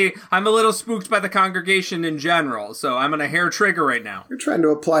honestly, I'm a little spooked by the congregation in general, so I'm on a hair trigger right now. You're trying to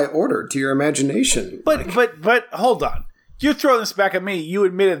apply order to your imagination. But hold on. You're throwing this back at me. You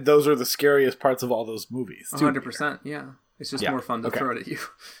admitted those are the scariest parts of all those movies. 100%, yeah. It's just more fun to throw it at you.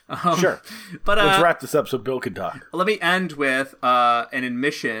 Sure. But let's wrap this up so Bill can talk. Let me end with an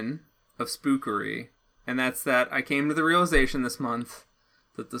admission of spookery, and that's that I came to the realization this month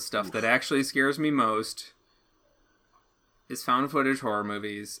that the stuff that actually scares me most is found footage horror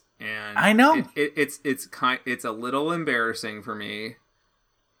movies, and I know it's a little embarrassing for me,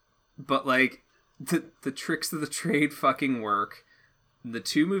 but like the tricks of the trade fucking work. The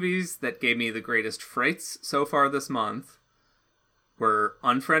 2 movies that gave me the greatest frights so far this month were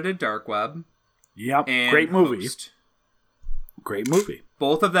Unfriended Dark Web. Yep, and great movie. Host. Great movie.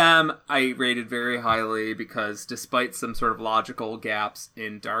 Both of them I rated very highly because despite some sort of logical gaps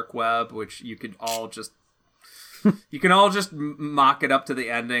in Dark Web, which you can all just mock it up to the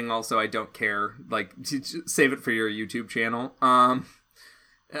ending. Also, I don't care. Like, save it for your YouTube channel.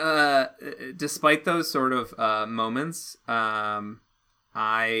 Despite those sort of moments,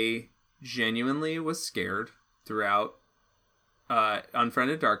 I genuinely was scared throughout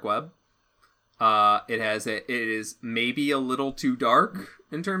Unfriended Dark Web. It is maybe a little too dark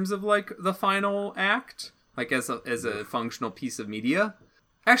in terms of like the final act, like as a functional piece of media.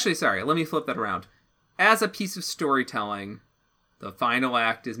 Actually, sorry, let me flip that around. As a piece of storytelling, the final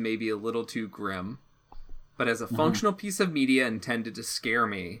act is maybe a little too grim, but as a functional piece of media intended to scare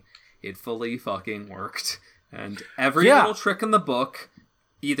me, it fully fucking worked. And every little trick in the book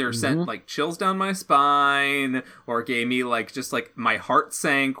either sent like chills down my spine or gave me like just like my heart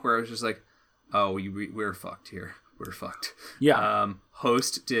sank where I was just like, oh, we're fucked here. We're fucked. Yeah.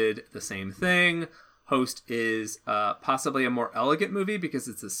 Host did the same thing. Host is possibly a more elegant movie because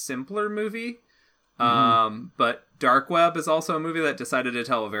it's a simpler movie. But Dark Web is also a movie that decided to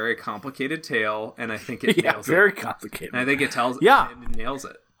tell a very complicated tale, and I think it nails it. Very complicated. And I think it nails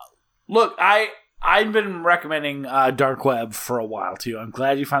it. Look, I've been recommending Dark Web for a while too. I'm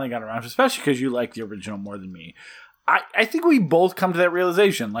glad you finally got around to it, especially because you like the original more than me. I think we both come to that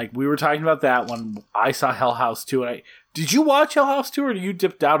realization. Like, we were talking about that when I saw Hell House 2. Did you watch Hell House 2 or you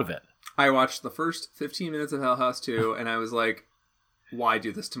dipped out of it? I watched the first 15 minutes of Hell House 2, and I was like, why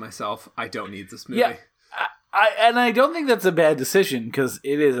do this to myself? I don't need this movie. Yeah, I don't think that's a bad decision because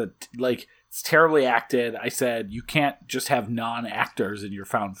it is it's terribly acted. I said you can't just have non-actors in your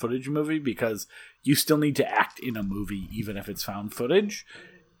found footage movie because you still need to act in a movie even if it's found footage.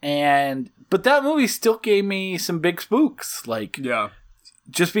 But that movie still gave me some big spooks. Like, yeah,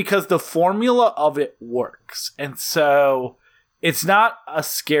 just because the formula of it works, and so it's not a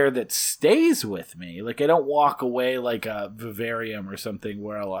scare that stays with me. Like, I don't walk away like a Vivarium or something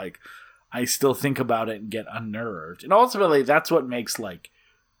where like I still think about it and get unnerved. And ultimately, that's what makes like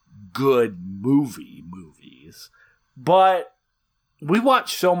good movies. But we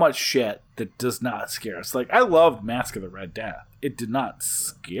watch so much shit that does not scare us. Like, I loved Mask of the Red Death. It did not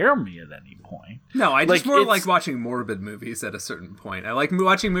scare me at any point. No, I just more like watching morbid movies at a certain point. I like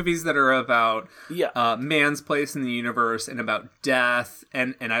watching movies that are about man's place in the universe and about death,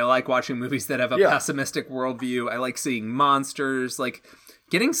 and I like watching movies that have a pessimistic worldview. I like seeing monsters. Like,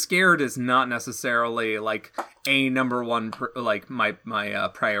 getting scared is not necessarily like a number one my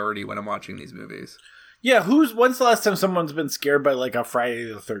priority when I'm watching these movies. Yeah, when's the last time someone's been scared by like a Friday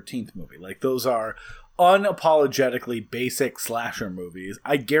the 13th movie? Like, those are unapologetically basic slasher movies.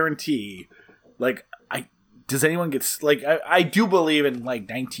 I guarantee, like, does anyone get, like, I do believe in, like,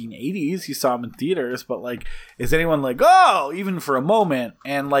 1980s, you saw them in theaters, but, like, is anyone like, oh, even for a moment?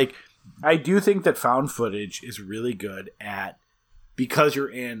 And, like, I do think that found footage is really good at, because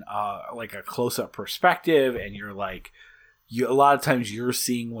you're in, like, a close-up perspective, and you're, like, a lot of times you're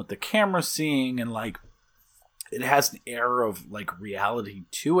seeing what the camera's seeing, and, like, it has an air of, like, reality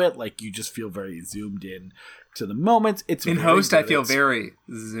to it. Like, you just feel very zoomed in to the moments. It's in Host, I feel very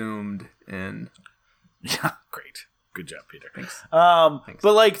zoomed in. Yeah, great. Good job, Peter. Thanks. Thanks.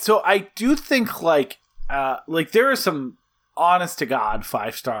 But, like, so I do think, like there are some honest-to-God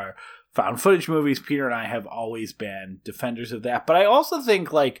 5-star found footage movies. Peter and I have always been defenders of that. But I also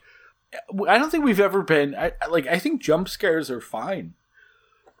think, like, I don't think we've ever been... I think jump scares are fine.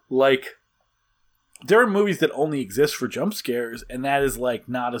 Like... There are movies that only exist for jump scares, and that is, like,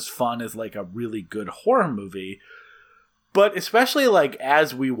 not as fun as, like, a really good horror movie. But especially, like,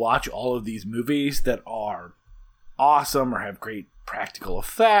 as we watch all of these movies that are awesome or have great practical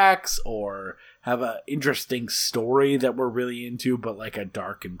effects or have an interesting story that we're really into, but, like, a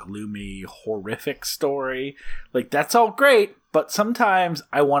dark and gloomy, horrific story, like, that's all great, but sometimes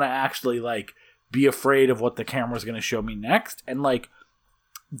I want to actually, like, be afraid of what the camera's going to show me next, and, like,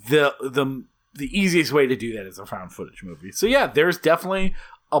 the easiest way to do that is a found footage movie. So yeah, there's definitely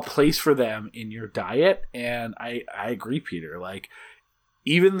a place for them in your diet, and I agree, Peter. Like,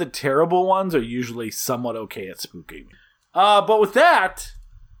 even the terrible ones are usually somewhat okay at spooking. But with that,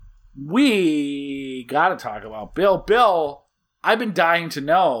 we gotta talk about Bill. Bill, I've been dying to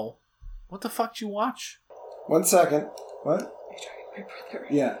know, what the fuck did you watch? 1 second. What? My brother.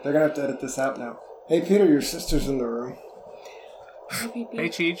 Yeah, they're gonna have to edit this out now. Hey, Peter, your sister's in the room. Hey,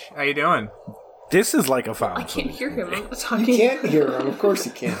 Cheech, how you doing? This is like a found I can't footage hear him. movie. I'm talking. You can't hear him. Of course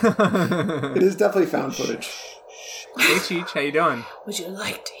you can't. It is definitely found footage. Hey, Cheech, how you doing? Would you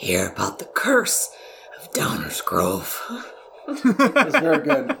like to hear about the curse of Downers Grove? That's very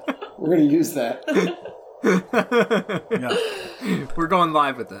good. We're going to use that. Yeah. We're going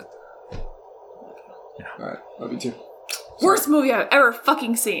live with it. Yeah. All right. Love you too. Worst movie I've ever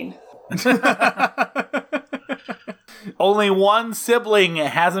fucking seen. Only one sibling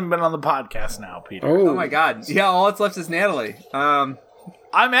hasn't been on the podcast now, Peter. Oh my god. Yeah, all that's left is Natalie.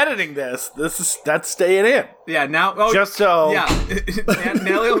 I'm editing this. That's staying in. Yeah, now... Oh, just so... Yeah.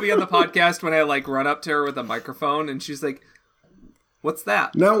 Natalie will be on the podcast when I, like, run up to her with a microphone, and she's like, what's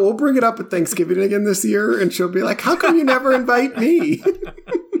that? No, we'll bring it up at Thanksgiving again this year, and she'll be like, how come you never invite me?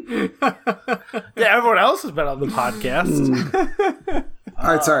 Yeah, everyone else has been on the podcast.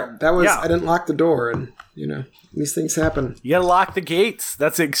 All right, sorry. That was... I didn't lock the door, and, you know, these things happen. You gotta lock the gates.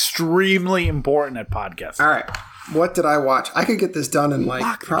 That's extremely important at podcasts. All right. What did I watch? I could get this done in,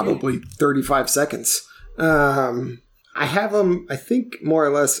 like, probably 35 seconds. I have them, I think, more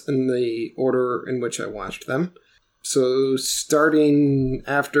or less in the order in which I watched them. So, starting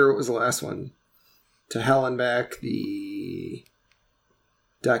after, what was the last one? To Hell and Back, the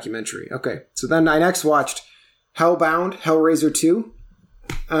documentary. Okay. So then I next watched Hellbound, Hellraiser 2.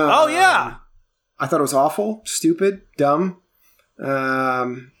 Oh, yeah. I thought it was awful, stupid, dumb.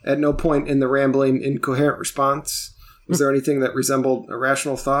 At no point in the rambling, incoherent response was there anything that resembled a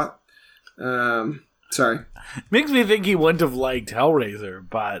rational thought. Sorry. Makes me think he wouldn't have liked Hellraiser,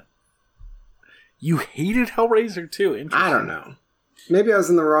 but you hated Hellraiser too. I don't know. Maybe I was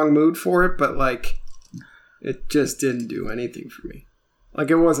in the wrong mood for it, but, like, it just didn't do anything for me. Like,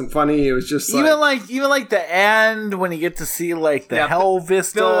 it wasn't funny. It was just even like the end when you get to see, like, the hell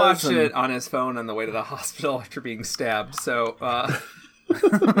vistas. Bill watched it on his phone on the way to the hospital after being stabbed, so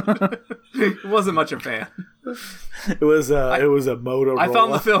wasn't much a fan. It was a Motorola. I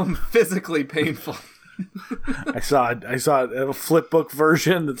found the film physically painful. I saw a flipbook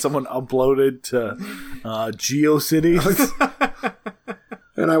version that someone uploaded to GeoCities.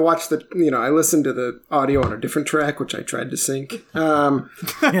 And I watched I listened to the audio on a different track, which I tried to sync.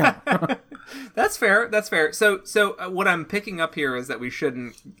 Yeah. That's fair. So what I'm picking up here is that we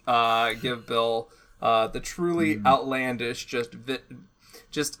shouldn't give Bill the truly outlandish, just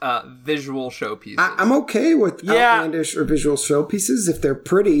just visual showpieces. I'm okay with outlandish or visual showpieces if they're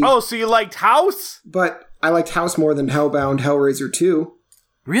pretty. Oh, so you liked House? But I liked House more than Hellbound, Hellraiser 2.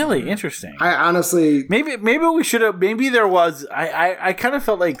 Really interesting. I honestly... Maybe we should have... Maybe there was... I kind of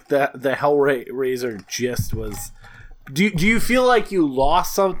felt like the Hellraiser gist was... Do you feel like you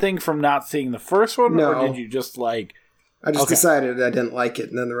lost something from not seeing the first one? No. Or did you just like... I just decided I didn't like it,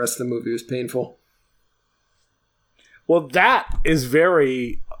 and then the rest of the movie was painful. Well, that is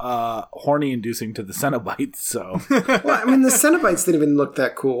very horny-inducing to the Cenobites, so... Well, I mean, the Cenobites didn't even look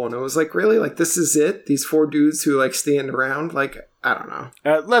that cool, and it was like, really? Like, this is it? These 4 dudes who, like, stand around? Like, I don't know.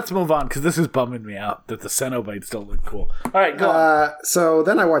 Let's move on, because this is bumming me out that the Cenobites don't look cool. All right, go on. So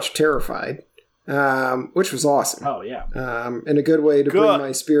then I watched Terrified, which was awesome. Oh, yeah. In a good way to bring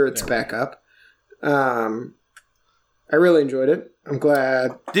my spirits back up. I really enjoyed it. I'm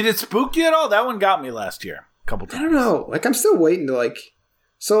glad. Did it spook you at all? That one got me last year. A couple times. I don't know. Like, I'm still waiting to, like...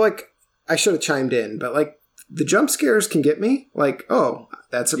 So, like, I should have chimed in, but, like, the jump scares can get me. Like, oh,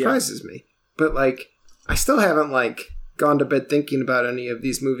 that surprises me. But, like, I still haven't, like, gone to bed thinking about any of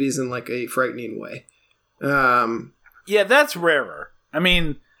these movies in, like, a frightening way. Yeah, that's rarer. I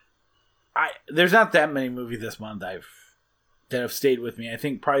mean, there's not that many movies this month that have stayed with me. I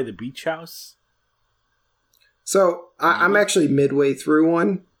think probably The Beach House. So, I'm actually midway through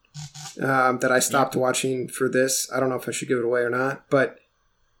one that I stopped watching for this. I don't know if I should give it away or not, but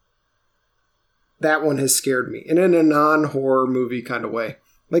that one has scared me. And in a non-horror movie kind of way.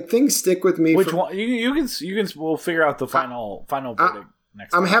 Like, things stick with me. Which one? You can. We'll figure out the final verdict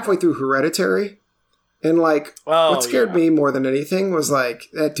next time. I'm halfway through Hereditary. And, like, what scared me more than anything was, like,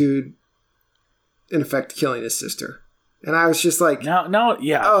 that dude, in effect, killing his sister. And I was just like...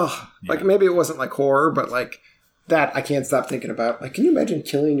 Like, maybe it wasn't, like, horror, but, like... That I can't stop thinking about. Like, can you imagine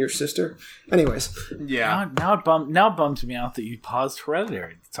killing your sister? Anyways, yeah. Now it bums me out that you paused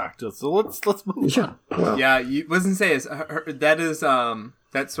Hereditary to talk to us. So let's move on. Well. Yeah, you wasn't say is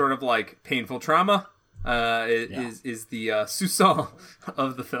that's sort of like painful trauma. Is the sousal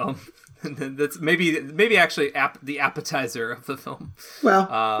of the film. That's maybe actually the appetizer of the film.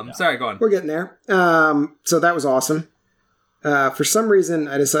 Well, sorry, go on. We're getting there. So that was awesome. For some reason,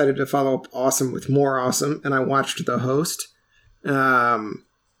 I decided to follow up awesome with more awesome, and I watched The Host. I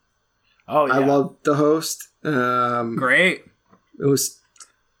loved The Host. Great. It was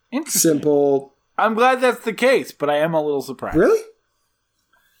simple. I'm glad that's the case, but I am a little surprised. Really?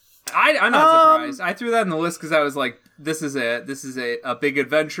 I'm not surprised. I threw that in the list because I was like, this is a big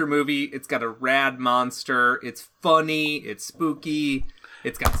adventure movie. It's got a rad monster. It's funny. It's spooky.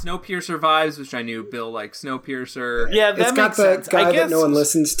 It's got Snowpiercer vibes, which I knew Bill liked Snowpiercer. Yeah, that makes sense. It's got the guy that no one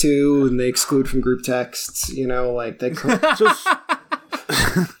listens to, and they exclude from group texts. You know, like they.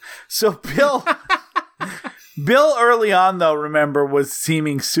 So Bill early on, though, remember, was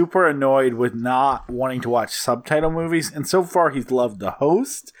seeming super annoyed with not wanting to watch subtitle movies, and so far he's loved The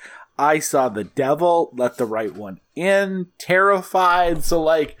Host. I Saw the Devil, Let the Right One In, Terrified. So,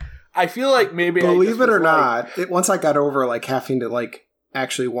 like, I feel like maybe believe it or not, once I got over like having to like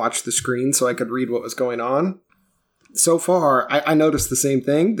actually watch the screen so I could read what was going on. So far, I noticed the same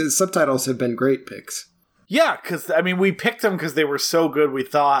thing. The subtitles have been great picks. Yeah, because, I mean, we picked them because they were so good we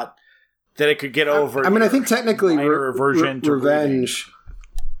thought that it could get over. I mean, I think technically aversion to Revenge, reading.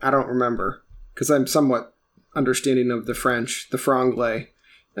 I don't remember, because I'm somewhat understanding of the French, the franglais.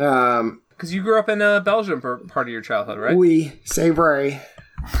 Because you grew up in Belgium for part of your childhood, right? Oui, c'est vrai.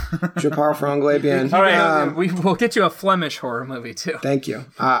 Je parle franglais bien. All right, we'll get you a Flemish horror movie, too. Thank you.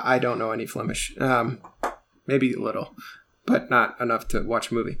 I don't know any Flemish. Maybe a little, but not enough to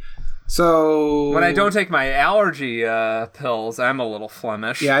watch a movie. So when I don't take my allergy pills, I'm a little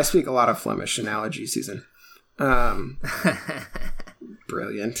Flemish. Yeah, I speak a lot of Flemish in allergy season.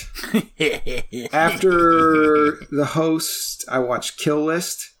 Brilliant. After The Host, I watched Kill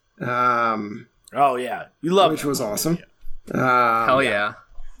List. Oh yeah, you love which was awesome. Hell yeah,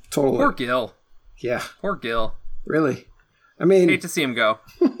 totally. Poor Gil. Yeah, poor Gil. Really, I mean, hate to see him go.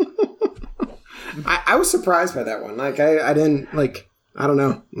 I was surprised by that one. Like I didn't like. I don't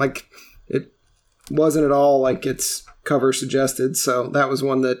know. Like it wasn't at all like its cover suggested. So that was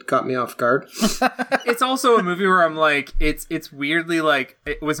one that caught me off guard. It's also a movie where I'm like, it's weirdly like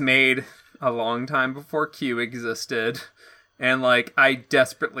it was made a long time before Q existed. And, like, I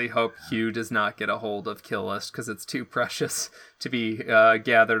desperately hope Q does not get a hold of Kill List because it's too precious to be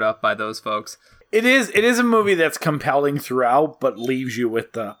gathered up by those folks. It is a movie that's compelling throughout, but leaves you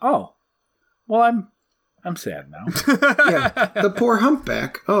with the, oh, well, I'm sad now. Yeah, the poor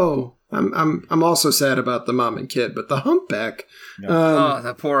humpback. Oh, I'm also sad about the mom and kid, but the humpback. No.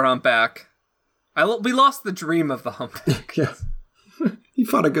 The poor humpback. We lost the dream of the humpback. Yeah. He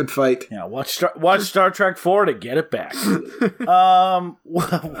fought a good fight. Yeah, watch Star Trek 4 to get it back. All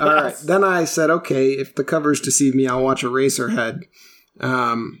right. Then I said, okay, if the covers deceive me, I'll watch Eraserhead.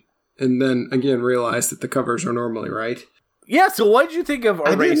 And then again realized that the covers are normally right. Yeah, so what did you think of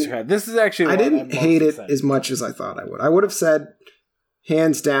Eraserhead? This is actually I didn't hate it as much as I thought I would. I would have said,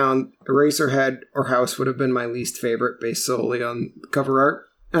 hands down, Eraserhead or House would have been my least favorite based solely on cover art.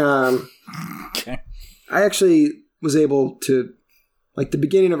 Okay. I actually was able to, like, the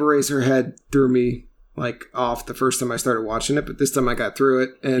beginning of Eraserhead threw me, like, off the first time I started watching it, but this time I got through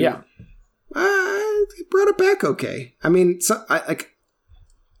it, and it brought it back okay. I mean,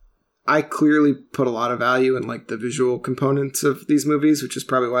 I clearly put a lot of value in, like, the visual components of these movies, which is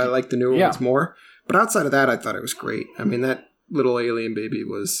probably why I like the newer ones more. But outside of that, I thought it was great. I mean, that little alien baby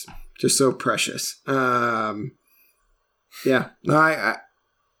was just so precious. I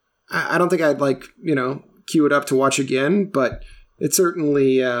don't think I'd, like, queue it up to watch again, but it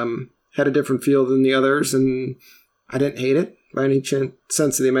certainly had a different feel than the others, and I didn't hate it by any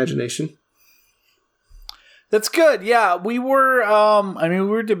sense of the imagination. That's good. Yeah, we were. We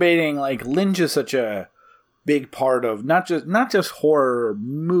were debating, like, Lynch is such a big part of not just horror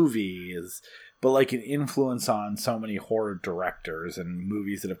movies, but like an influence on so many horror directors and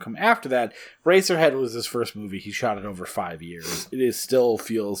movies that have come after that. Eraserhead was his first movie. He shot it over 5 years. It still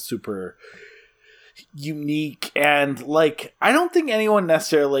feels super unique, and, like, I don't think anyone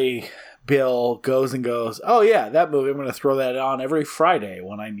necessarily, Bill, goes, oh yeah, that movie, I'm going to throw that on every Friday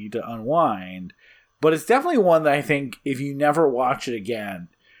when I need to unwind. But it's definitely one that I think if you never watch it again,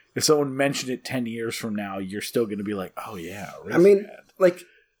 if someone mentioned it 10 years from now, you're still going to be like, oh yeah, Eraserhead. I mean, like,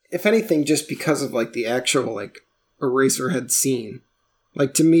 if anything, just because of, like, the actual, like, Eraserhead scene,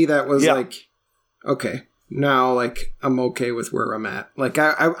 like, to me that was like, okay, now, like, I'm okay with where I'm at. Like,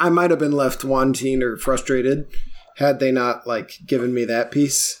 I might have been left wanting or frustrated had they not, like, given me that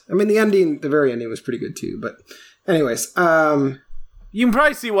piece. I mean, the very ending was pretty good too. But anyways, you can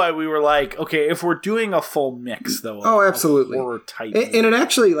probably see why we were like, okay, if we're doing a full mix, though. Absolutely. Horror type. And it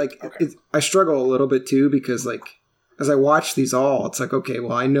actually, like, I struggle a little bit too, because, like, as I watch these all, it's like, okay,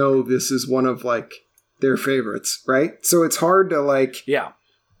 well, I know this is one of, like, their favorites, right? So it's hard to, like,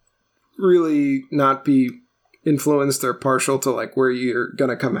 really not be influenced or partial to, like, where you're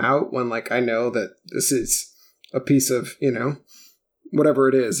gonna come out when, like, I know that this is a piece of, whatever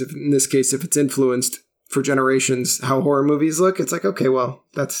it is. If in this case, if it's influenced for generations how horror movies look, it's like, okay, well,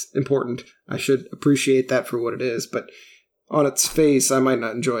 that's important. I should appreciate that for what it is, but on its face, I might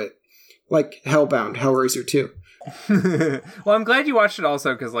not enjoy it. Like Hellbound, Hellraiser 2. Well, I'm glad you watched it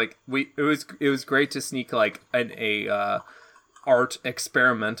also, because, like, it was great to sneak, like, a art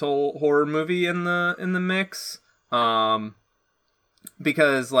experimental horror movie in the mix,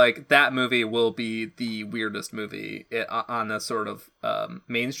 because, like, that movie will be the weirdest movie on a sort of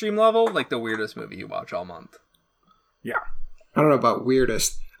mainstream level, like the weirdest movie you watch all month. Yeah, I don't know about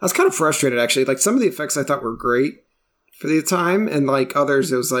weirdest. I was kind of frustrated, actually. Like, some of the effects I thought were great for the time, and, like,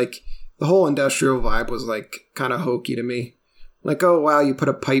 others, it was like the whole industrial vibe was, like, kind of hokey to me. Like, oh wow, you put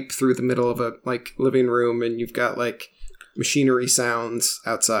a pipe through the middle of a, like, living room, and you've got, like, machinery sounds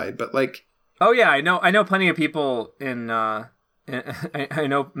outside, but, like, oh yeah, I know plenty of people in I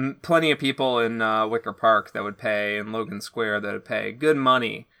know plenty of people in Wicker Park that would pay, in Logan Square, that would pay good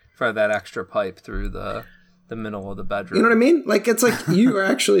money for that extra pipe through the middle of the bedroom. You know what I mean? Like, it's like you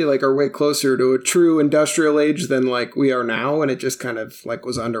actually, like, are way closer to a true industrial age than, like, we are now, and it just kind of, like,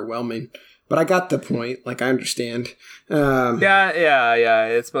 was underwhelming. But I got the point. Like, I understand. Yeah.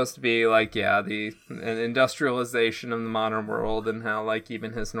 It's supposed to be, like, an industrialization of the modern world, and how, like,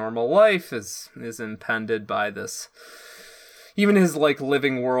 even his normal life is impended by this. Even his, like,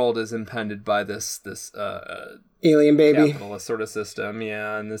 living world is impended by this alien baby capitalist sort of system,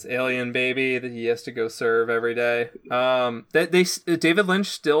 and this alien baby that he has to go serve every day. David Lynch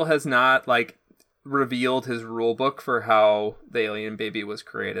still has not, like, revealed his rule book for how the alien baby was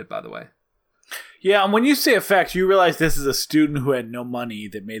created, by the way. Yeah, and when you say effects, you realize this is a student who had no money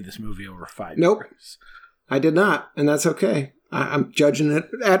that made this movie over 5 years. I did not, and that's okay. I'm judging it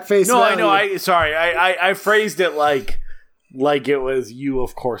at face value. No, I know. I phrased it like it was, you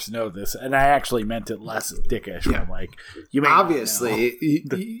of course know this, and I actually meant it less dickish. Yeah. Like, you may obviously you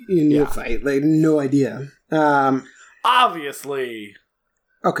knew fight, like, no idea. Obviously.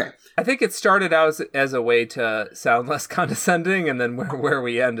 Okay. I think it started out as a way to sound less condescending, and then where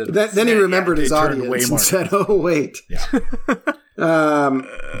we ended. Then he remembered his audience and said, "Oh wait." Yeah.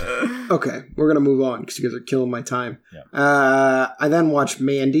 Okay, we're gonna move on because you guys are killing my time. Yeah. I then watched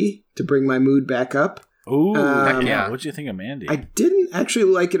Mandy to bring my mood back up. Ooh, yeah. What'd you think of Mandy? I didn't actually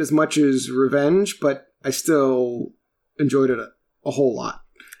like it as much as Revenge, but I still enjoyed it a whole lot.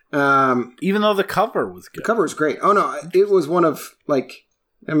 Even though the cover was good. The cover was great. Oh no, it was one of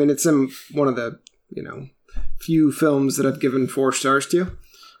it's in one of the few films that I've given 4 stars to,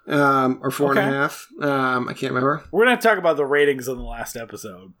 or 4.5. I can't remember. We're gonna talk about the ratings in the last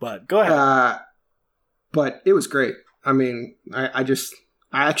episode, but go ahead. But it was great. I mean, I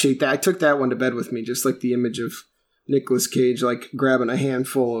took that one to bed with me, just like the image of Nicolas Cage like grabbing a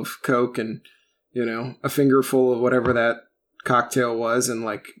handful of Coke and a fingerful of whatever that cocktail was and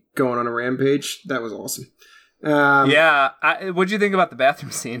like going on a rampage. That was awesome. What'd you think about the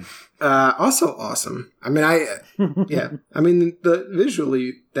bathroom scene? Also awesome. I mean,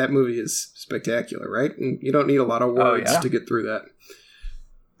 visually that movie is spectacular, right? And you don't need a lot of words to get through that.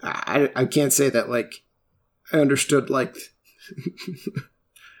 I can't say that like I understood like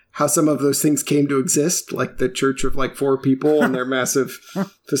how some of those things came to exist, like the church of like 4 people and their massive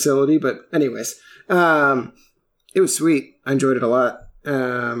facility. But anyways, it was sweet. I enjoyed it a lot.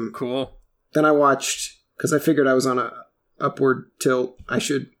 Cool. Then I watched, because I figured I was on a upward tilt, I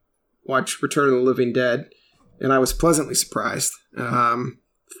should watch Return of the Living Dead, and I was pleasantly surprised.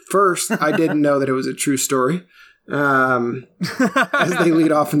 First, I didn't know that it was a true story, as they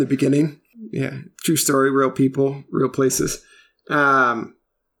lead off in the beginning. Yeah, true story, real people, real places.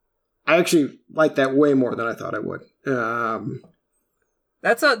 I actually liked that way more than I thought I would.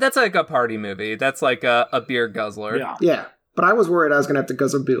 That's like a party movie. That's like a beer guzzler. Yeah. But I was worried I was going to have to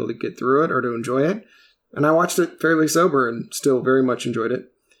guzzle beer to get through it or to enjoy it. And I watched it fairly sober and still very much enjoyed it.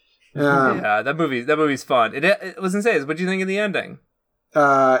 That movie's fun. It was insane. What do you think of the ending?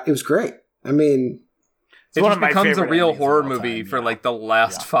 It was great. I mean, it just becomes a real horror movie for like the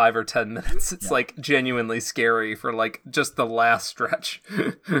last 5 or 10 minutes. It's like genuinely scary for like just the last stretch.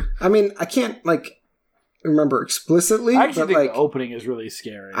 I mean, I can't like remember explicitly. I actually but, think like, the opening is really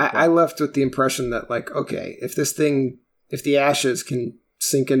scary. I left with the impression that like, okay, if the ashes can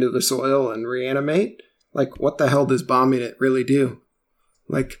sink into the soil and reanimate, like what the hell does bombing it really do?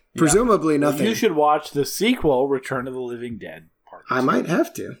 Like presumably nothing. You should watch the sequel, Return of the Living Dead Part 2. I might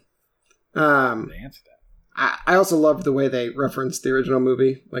have to. I also loved the way they referenced the original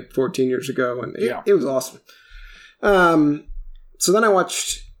movie like 14 years ago, and it was awesome. So then I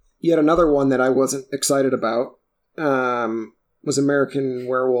watched yet another one that I wasn't excited about. Was American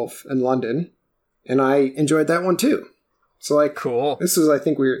Werewolf in London, and I enjoyed that one too. So like, cool. This was, I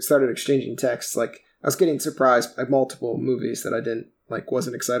think we started exchanging texts. Like I was getting surprised by multiple movies that I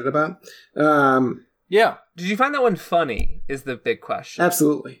wasn't excited about. Yeah. Did you find that one funny? Is the big question.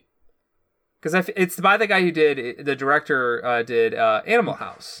 Absolutely. Because it's by the guy who the director did Animal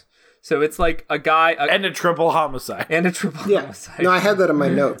House. So it's like a guy... and a triple homicide. Homicide. No, I had that in my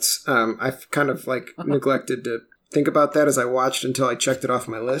notes. I've kind of like neglected to think about that as I watched until I checked it off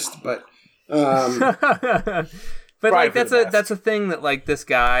my list. But but like that's a thing that like this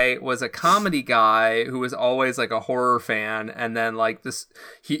guy was a comedy guy who was always like a horror fan, and then like this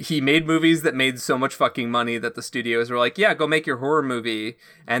he made movies that made so much fucking money that the studios were like, yeah, go make your horror movie.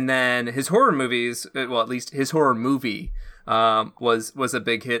 And then his horror movies, well, at least his horror movie was a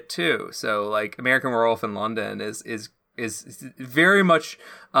big hit too. So like American Werewolf in London is very much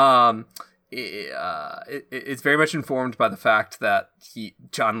it's very much informed by the fact that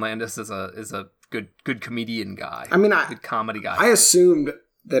John Landis is a good comedian guy. I mean, good comedy guy. I assumed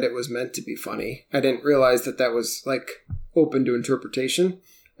that it was meant to be funny. I didn't realize that was like open to interpretation.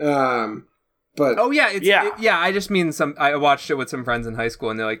 But I just mean I watched it with some friends in high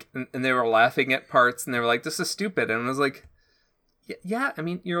school, and they're like, and they were laughing at parts, and they were like, "This is stupid," and I was like, "Yeah, I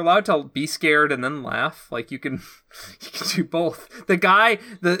mean, you're allowed to be scared and then laugh. Like you can do both." The guy,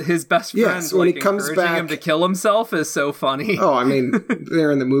 his best friend, when he comes back, him to kill himself is so funny. Oh, I mean,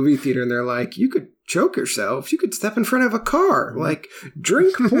 they're in the movie theater and they're like, "You could choke yourself. You could step in front of a car. Like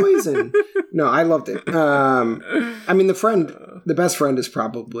drink poison." No, I loved it. I mean, the best friend is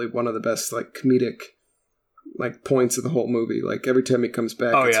probably one of the best like comedic like points of the whole movie. Like every time he comes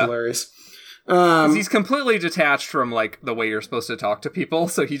back, it's hilarious. He's completely detached from like the way you're supposed to talk to people,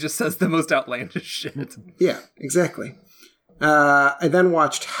 so he just says the most outlandish shit. Yeah, exactly. I then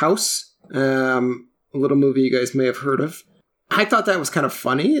watched House, a little movie you guys may have heard of. I thought that was kind of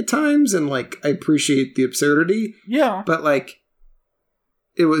funny at times, and like I appreciate the absurdity. Yeah, but like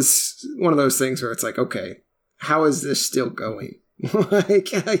it was one of those things where it's like, okay, how is this still going? Like,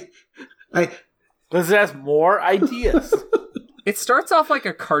 because it has more ideas. It starts off like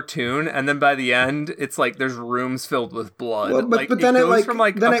a cartoon, and then by the end, it's like there's rooms filled with blood. Well, but then it goes from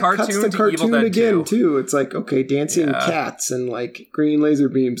like a cartoon to Evil Dead again 2. Too. It's like, okay, dancing cats and like green laser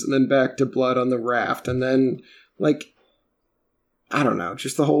beams, and then back to blood on the raft, and then like I don't know,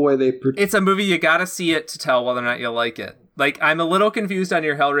 just the whole way they. It's a movie you gotta see it to tell whether or not you like it. like, I'm a little confused on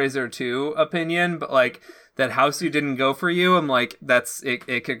your Hellraiser 2 opinion, but like that Houseu didn't go for you. I'm like,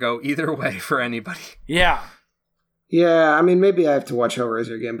 it could go either way for anybody. Yeah. Yeah, I mean, maybe I have to watch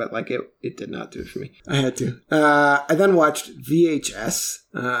Hellraiser again, but like it did not do it for me. I had to. I then watched VHS.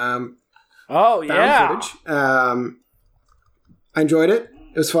 Oh yeah. Footage. I enjoyed it.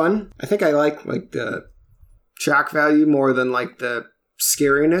 It was fun. I think I like the shock value more than like the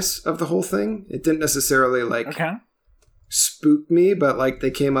scariness of the whole thing. It didn't necessarily spook me, but like they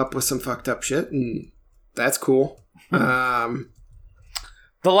came up with some fucked up shit, and that's cool. The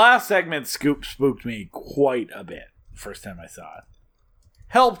last segment spooked me quite a bit. First time I saw it,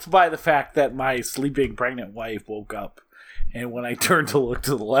 helped by the fact that my sleeping pregnant wife woke up, and when I turned to look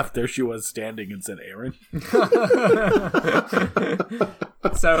to the left, there she was standing and said, "Aaron."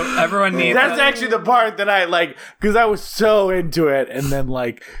 So everyone needs. That's actually the part that I like, because I was so into it, and then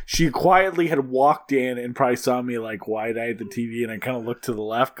like she quietly had walked in and probably saw me like wide-eyed at the TV, and I kind of looked to the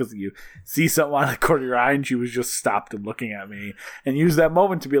left because you see something on the corner of your eye, and she was just stopped and looking at me, and used that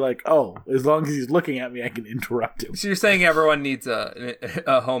moment to be like, "Oh, as long as he's looking at me, I can interrupt him." So you're saying everyone needs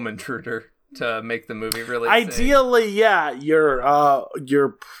a home intruder to make the movie really ideally safe. Yeah, your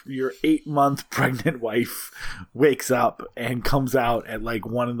 8-month pregnant wife wakes up and comes out at like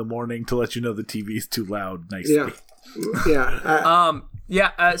 1 a.m. to let you know the TV's too loud nicely.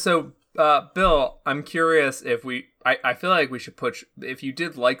 So Bill, I'm curious if I feel like we should push, if you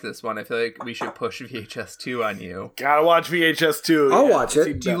did like this one, I feel like we should push VHS 2 on you. Gotta watch VHS 2. I'll watch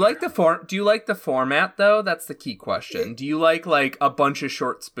it. Do you like the format though? That's the key question. Do you like a bunch of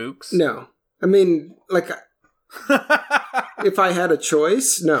short spooks? No. I mean, like, if I had a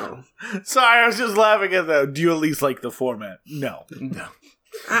choice, no. Sorry, I was just laughing at that. Do you at least like the format? No.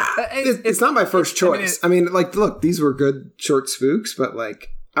 It's not my first choice. I mean, like, look, these were good short spooks, but like,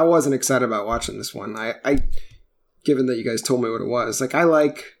 I wasn't excited about watching this one. I given that you guys told me what it was, like, I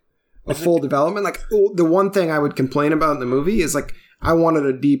like a full development. Like, the one thing I would complain about in the movie is like, I wanted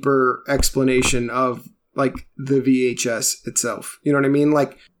a deeper explanation of like the VHS itself. You know what I mean?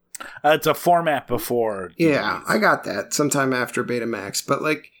 Like, it's a format before. Yeah, I got that sometime after Betamax. But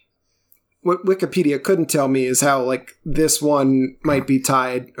like, what Wikipedia couldn't tell me is how like this one might be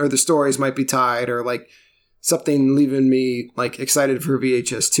tied, or the stories might be tied, or like something leaving me like excited for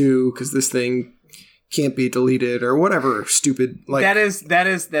VHS 2 because this thing can't be deleted or whatever stupid. Like that is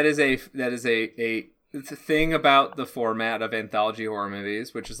a thing about the format of anthology horror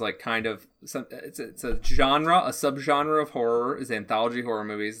movies, which is like kind of it's a genre, a subgenre of horror is anthology horror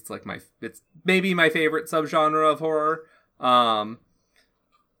movies. It's like it's maybe my favorite subgenre of horror.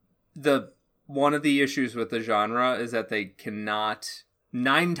 The one of the issues with the genre is that they cannot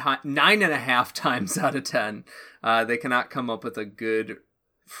 9.5 times out of 10 they cannot come up with a good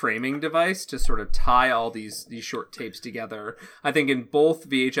framing device to sort of tie all these short tapes together. I think in both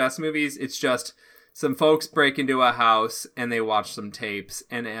VHS movies, it's just some folks break into a house and they watch some tapes,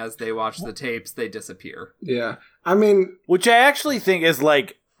 and as they watch the tapes, they disappear. Yeah. I mean, which I actually think is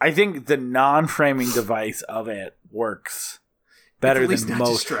like, I think the non-framing device of it works better than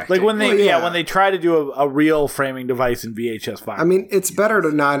most. Like when they when they try to do a real framing device in VHS 5. I mean, it's better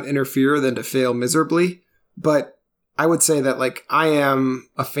to not interfere than to fail miserably, but I would say that like I am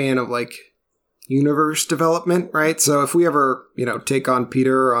a fan of like universe development, right? So if we ever, take on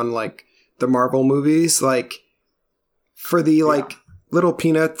Peter on like the Marvel movies, like for the like little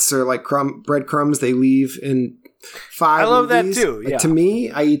peanuts or like breadcrumbs they leave in 5 I love movies, that too. Yeah. Like, to me,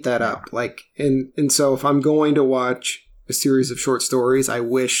 I eat that up. Like, and so if I'm going to watch a series of short stories, I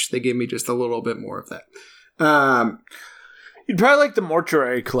wish they gave me just a little bit more of that. You'd probably like the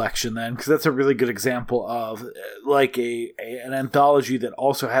Mortuary Collection then, because that's a really good example of like an anthology that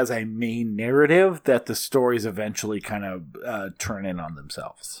also has a main narrative that the stories eventually kind of turn in on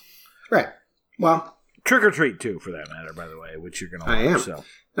themselves. Right. Well, Trick or Treat too, for that matter, by the way, which you're going to watch. I am. So.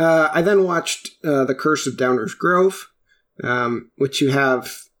 I then watched The Curse of Downers Grove, which you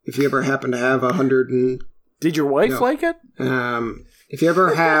have, if you ever happen to have 100 and... Did your wife like it? If you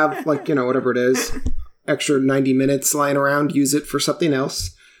ever have, like, whatever it is, extra 90 minutes lying around, use it for something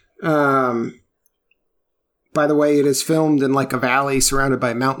else. By the way, it is filmed in like a valley surrounded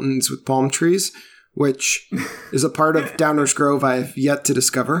by mountains with palm trees, which is a part of Downers Grove I've yet to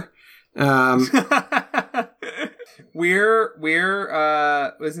discover. We're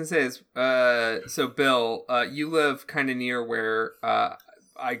I was gonna say is so Bill, you live kind of near where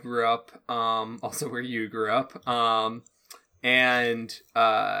I grew up, also where you grew up, and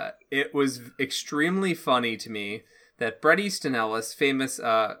it was extremely funny to me that Bret Easton Ellis, famous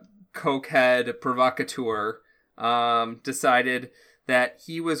cokehead provocateur, decided that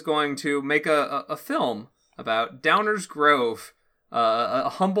he was going to make a film about Downers Grove, a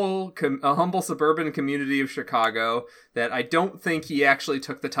humble suburban community of Chicago that I don't think he actually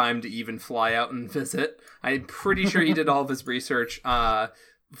took the time to even fly out and visit. I'm pretty sure he did all of his research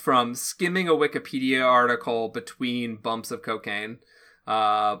from skimming a Wikipedia article between bumps of cocaine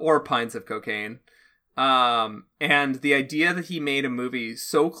or pints of cocaine. And the idea that he made a movie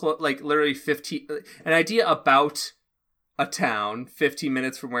so close, like literally an idea about a town 15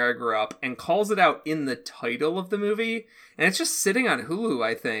 minutes from where I grew up, and calls it out in the title of the movie, and it's just sitting on Hulu,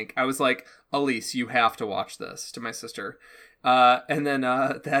 I think. I was like, Elise, you have to watch this, to my sister. And then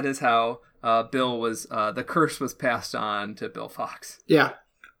that is how Bill was, the curse was passed on to Bill Fox. Yeah.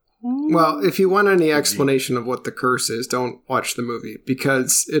 Well, if you want any explanation of what the curse is, don't watch the movie,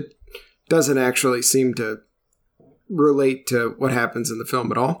 because it doesn't actually seem to relate to what happens in the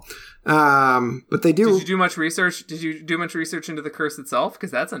film at all. But they do. Did you do much research? Did you do much research into the curse itself?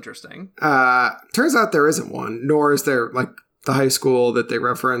 Because that's interesting. Turns out there isn't one, nor is there like the high school that they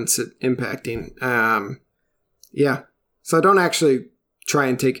reference it impacting. Yeah. So don't actually try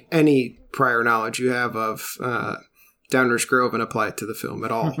and take any prior knowledge you have of Downers Grove and apply it to the film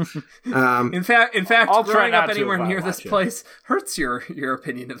at all. In fact, growing up anywhere near this place hurts your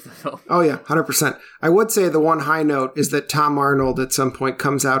opinion of the film. Oh yeah, 100%. I would say the one high note is that Tom Arnold at some point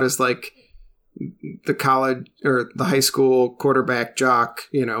comes out as like the college or the high school quarterback jock,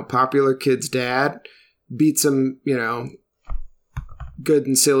 popular kid's dad, beats him, good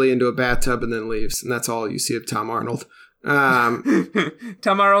and silly into a bathtub and then leaves, and that's all you see of Tom Arnold.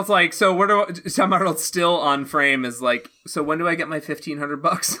 Tom Arnold's like, so Tom Arnold's still on frame is like, so when do I get my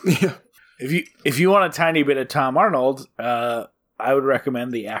 $1,500? Yeah. If you want a tiny bit of Tom Arnold, I would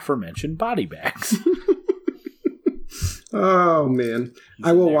recommend the aforementioned Body Bags. Oh man,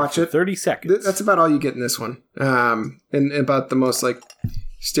 I will watch it. 30 seconds. That's about all you get in this one. And about the most like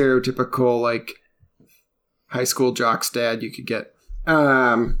stereotypical like high school jock's dad you could get.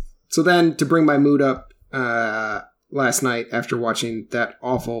 So then to bring my mood up, last night, after watching that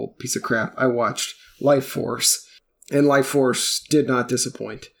awful piece of crap, I watched Life Force, and Life Force did not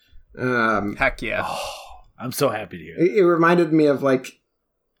disappoint. Heck yeah! Oh, I'm so happy to hear it reminded me of like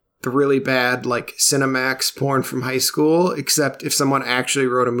the really bad like Cinemax porn from high school, except if someone actually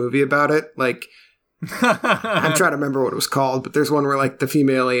wrote a movie about it. Like I'm trying to remember what it was called, but there's one where like the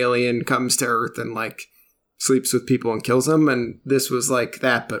female alien comes to Earth and like sleeps with people and kills them, and this was like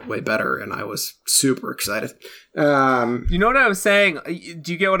that but way better, and I was super excited. You know what I was saying?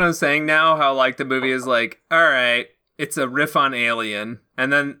 Do you get what I'm saying now? How like the movie is like, all right, it's a riff on Alien,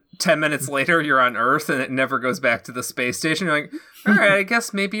 and then 10 minutes later you're on Earth and it never goes back to the space station. You're like, all right, I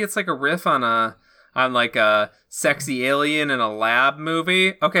guess maybe it's like a riff on like a sexy alien in a lab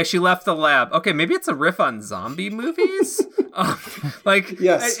movie. Okay, she left the lab. Okay, maybe it's a riff on zombie movies.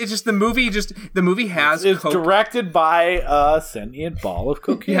 Yes, it's just the movie has. It's directed by a sentient ball of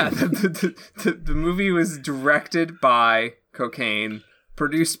cocaine. Yeah, the movie was directed by cocaine,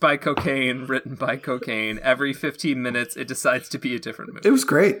 produced by cocaine, written by cocaine. Every 15 minutes, it decides to be a different movie. It was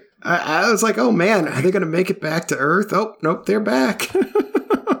great. I was like, oh man, are they going to make it back to Earth? Oh, nope, they're back.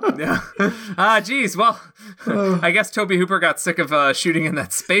 Yeah. Geez. Well, I guess Tobe Hooper got sick of shooting in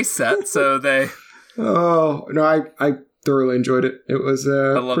that space set, so they. Oh no, I thoroughly enjoyed it. It was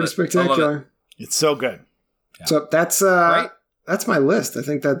pretty spectacular. It's so good. Yeah. So that's my list. I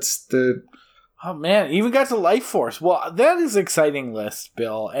think that's the. Oh man, even got to Life Force. Well, that is an exciting list,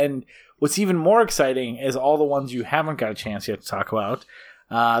 Bill. And what's even more exciting is all the ones you haven't got a chance yet to talk about.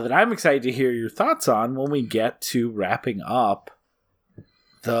 That I'm excited to hear your thoughts on when we get to wrapping up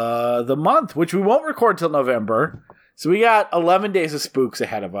the month, which we won't record till November. So we got 11 days of spooks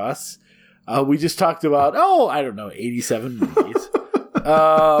ahead of us. We just talked about 87 movies.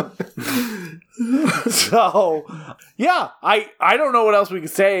 So yeah, I don't know what else we can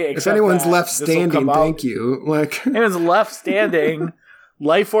say. If anyone's left standing, thank you. Like anyone's left standing,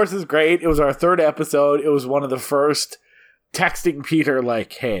 Life Force is great. It was our 3rd episode. It was one of the first texting Peter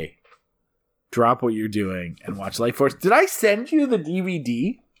like, hey, drop what you're doing and watch Life Force. Did I send you the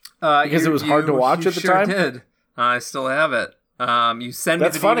DVD? Because it was hard to watch at the time? Did. I still have it. You sent me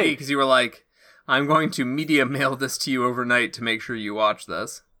the DVD because you were like, I'm going to media mail this to you overnight to make sure you watch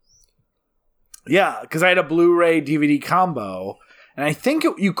this. Yeah, because I had a Blu-ray DVD combo, and I think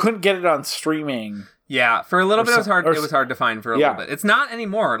you couldn't get it on streaming. Yeah, for a little bit it was hard. It was hard to find for a little bit. It's not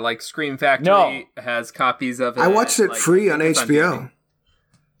anymore. Like Scream Factory has copies of it. I watched it free on HBO.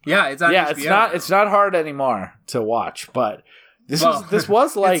 Yeah, it's on HBO. It's not hard anymore to watch, but this was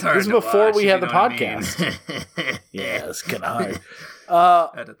before we had the podcast. Yeah, it's kind of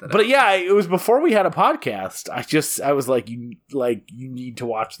hard. But yeah, it was before we had a podcast. I was like, you need to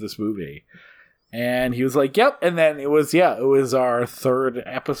watch this movie, And he was like, yep. And then it was our third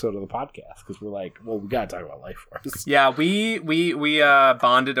episode of the podcast because we're like, well, we got to talk about Life Force. Yeah, we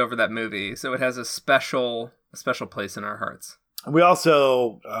bonded over that movie, so it has a special place in our hearts. We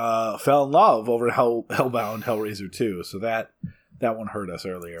also fell in love over Hellbound Hellraiser 2, so that one hurt us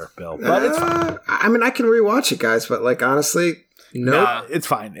earlier, Bill. But it's fine. I mean, I can rewatch it, guys, but like honestly, no, it's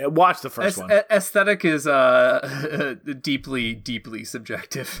fine. Watch the first one. Aesthetic is deeply, deeply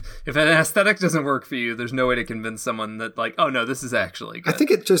subjective. If an aesthetic doesn't work for you, there's no way to convince someone that like, oh no, this is actually good. I think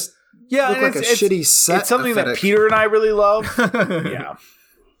it just looked like a shitty set. It's something that Peter and I really love.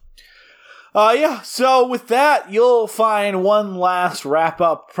 Yeah. So with that, you'll find one last wrap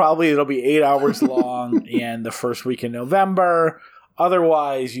up. Probably it'll be 8 hours long and the first week in November.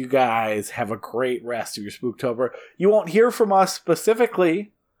 Otherwise, you guys have a great rest of your Spooktober. You won't hear from us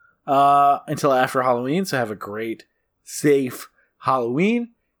specifically until after Halloween, so have a great, safe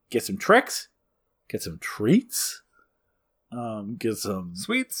Halloween. Get some tricks. Get some treats. Get some...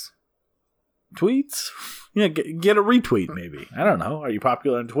 Sweets. Tweets. Yeah, get a retweet, maybe. I don't know. Are you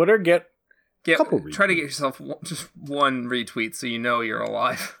popular on Twitter? Get a couple retweets. Try to get yourself just one retweet so you know you're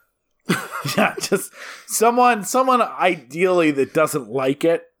alive. Yeah, just someone ideally that doesn't like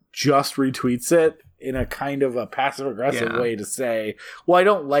it just retweets it in a kind of a passive aggressive way to say, well, I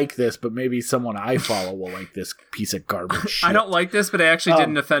don't like this, but maybe someone I follow will like this piece of garbage shit. I don't like this, but it actually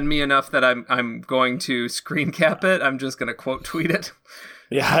didn't offend me enough that I'm going to screen cap it. I'm just going to quote tweet it.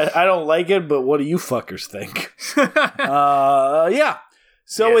 Yeah, I don't like it, but what do you fuckers think? Yeah.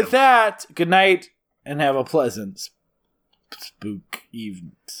 So with that, good night and have a pleasant spook night.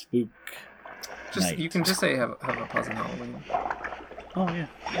 You can just say have a pleasant Halloween. Oh yeah.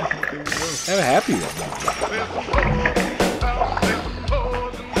 Have a happy one.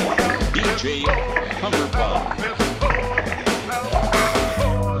 DJ Humberbug.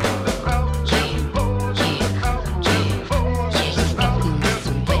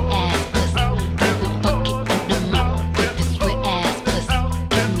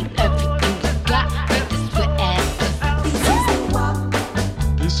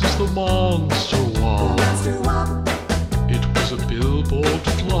 Monster Walk. It was a billboard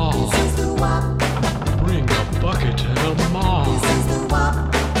flop. Bring a bucket and a mop.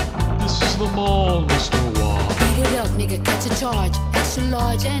 This is the Monster Walk. Beat it up, nigga, catch a charge. Extra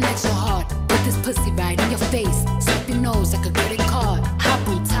large and extra hard. Put this pussy right in your face. Slap your nose like a credit card. Hop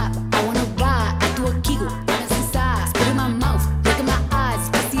on top, I wanna ride. I do a giggle, balance inside. Spit in my mouth, look in my eyes.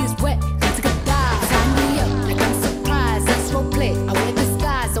 Pussy is wet, come take a dive. Sign me up like I'm surprised. Let's role play. I wear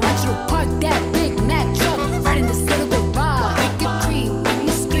disguise. I want you to park that Big Mac truck right in this little garage. Make it cream, make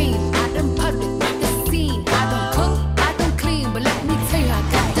me scream. Out in public, make a scene. I don't cook, I don't clean, but let me tell you, I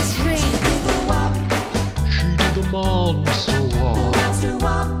got this ring. She did the Monster Walk.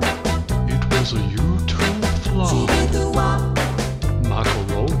 It was a YouTube flop.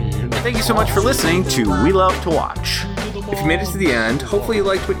 Macaroni and Thank you so much for listening to We Love to Watch. If you made it to the end, hopefully you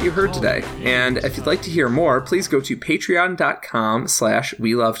liked what you heard today. And if you'd like to hear more, please go to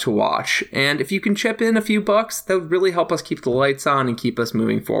patreon.com/WeLoveToWatch. And if you can chip in a few bucks, that would really help us keep the lights on and keep us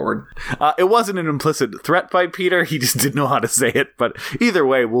moving forward. It wasn't an implicit threat by Peter. He just didn't know how to say it. But either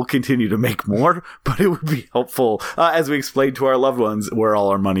way, we'll continue to make more. But it would be helpful as we explain to our loved ones where all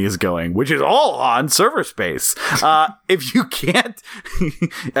our money is going, which is all on server space. If you can't,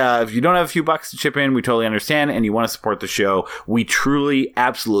 if you don't have a few bucks to chip in, we totally understand. And you want to support the show, we truly,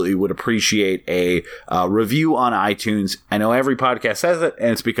 absolutely would appreciate a review on iTunes. I know every podcast says it,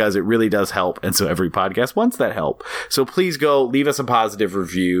 and it's because it really does help. And so every podcast wants that help. So please go leave us a positive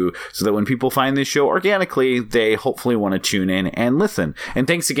review so that when people find this show organically, they hopefully want to tune in and listen. And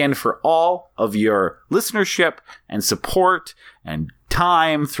thanks again for all of your listenership and support and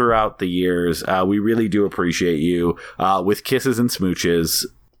time throughout the years. We really do appreciate you. With kisses and smooches,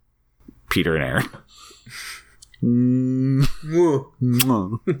 Peter and Aaron.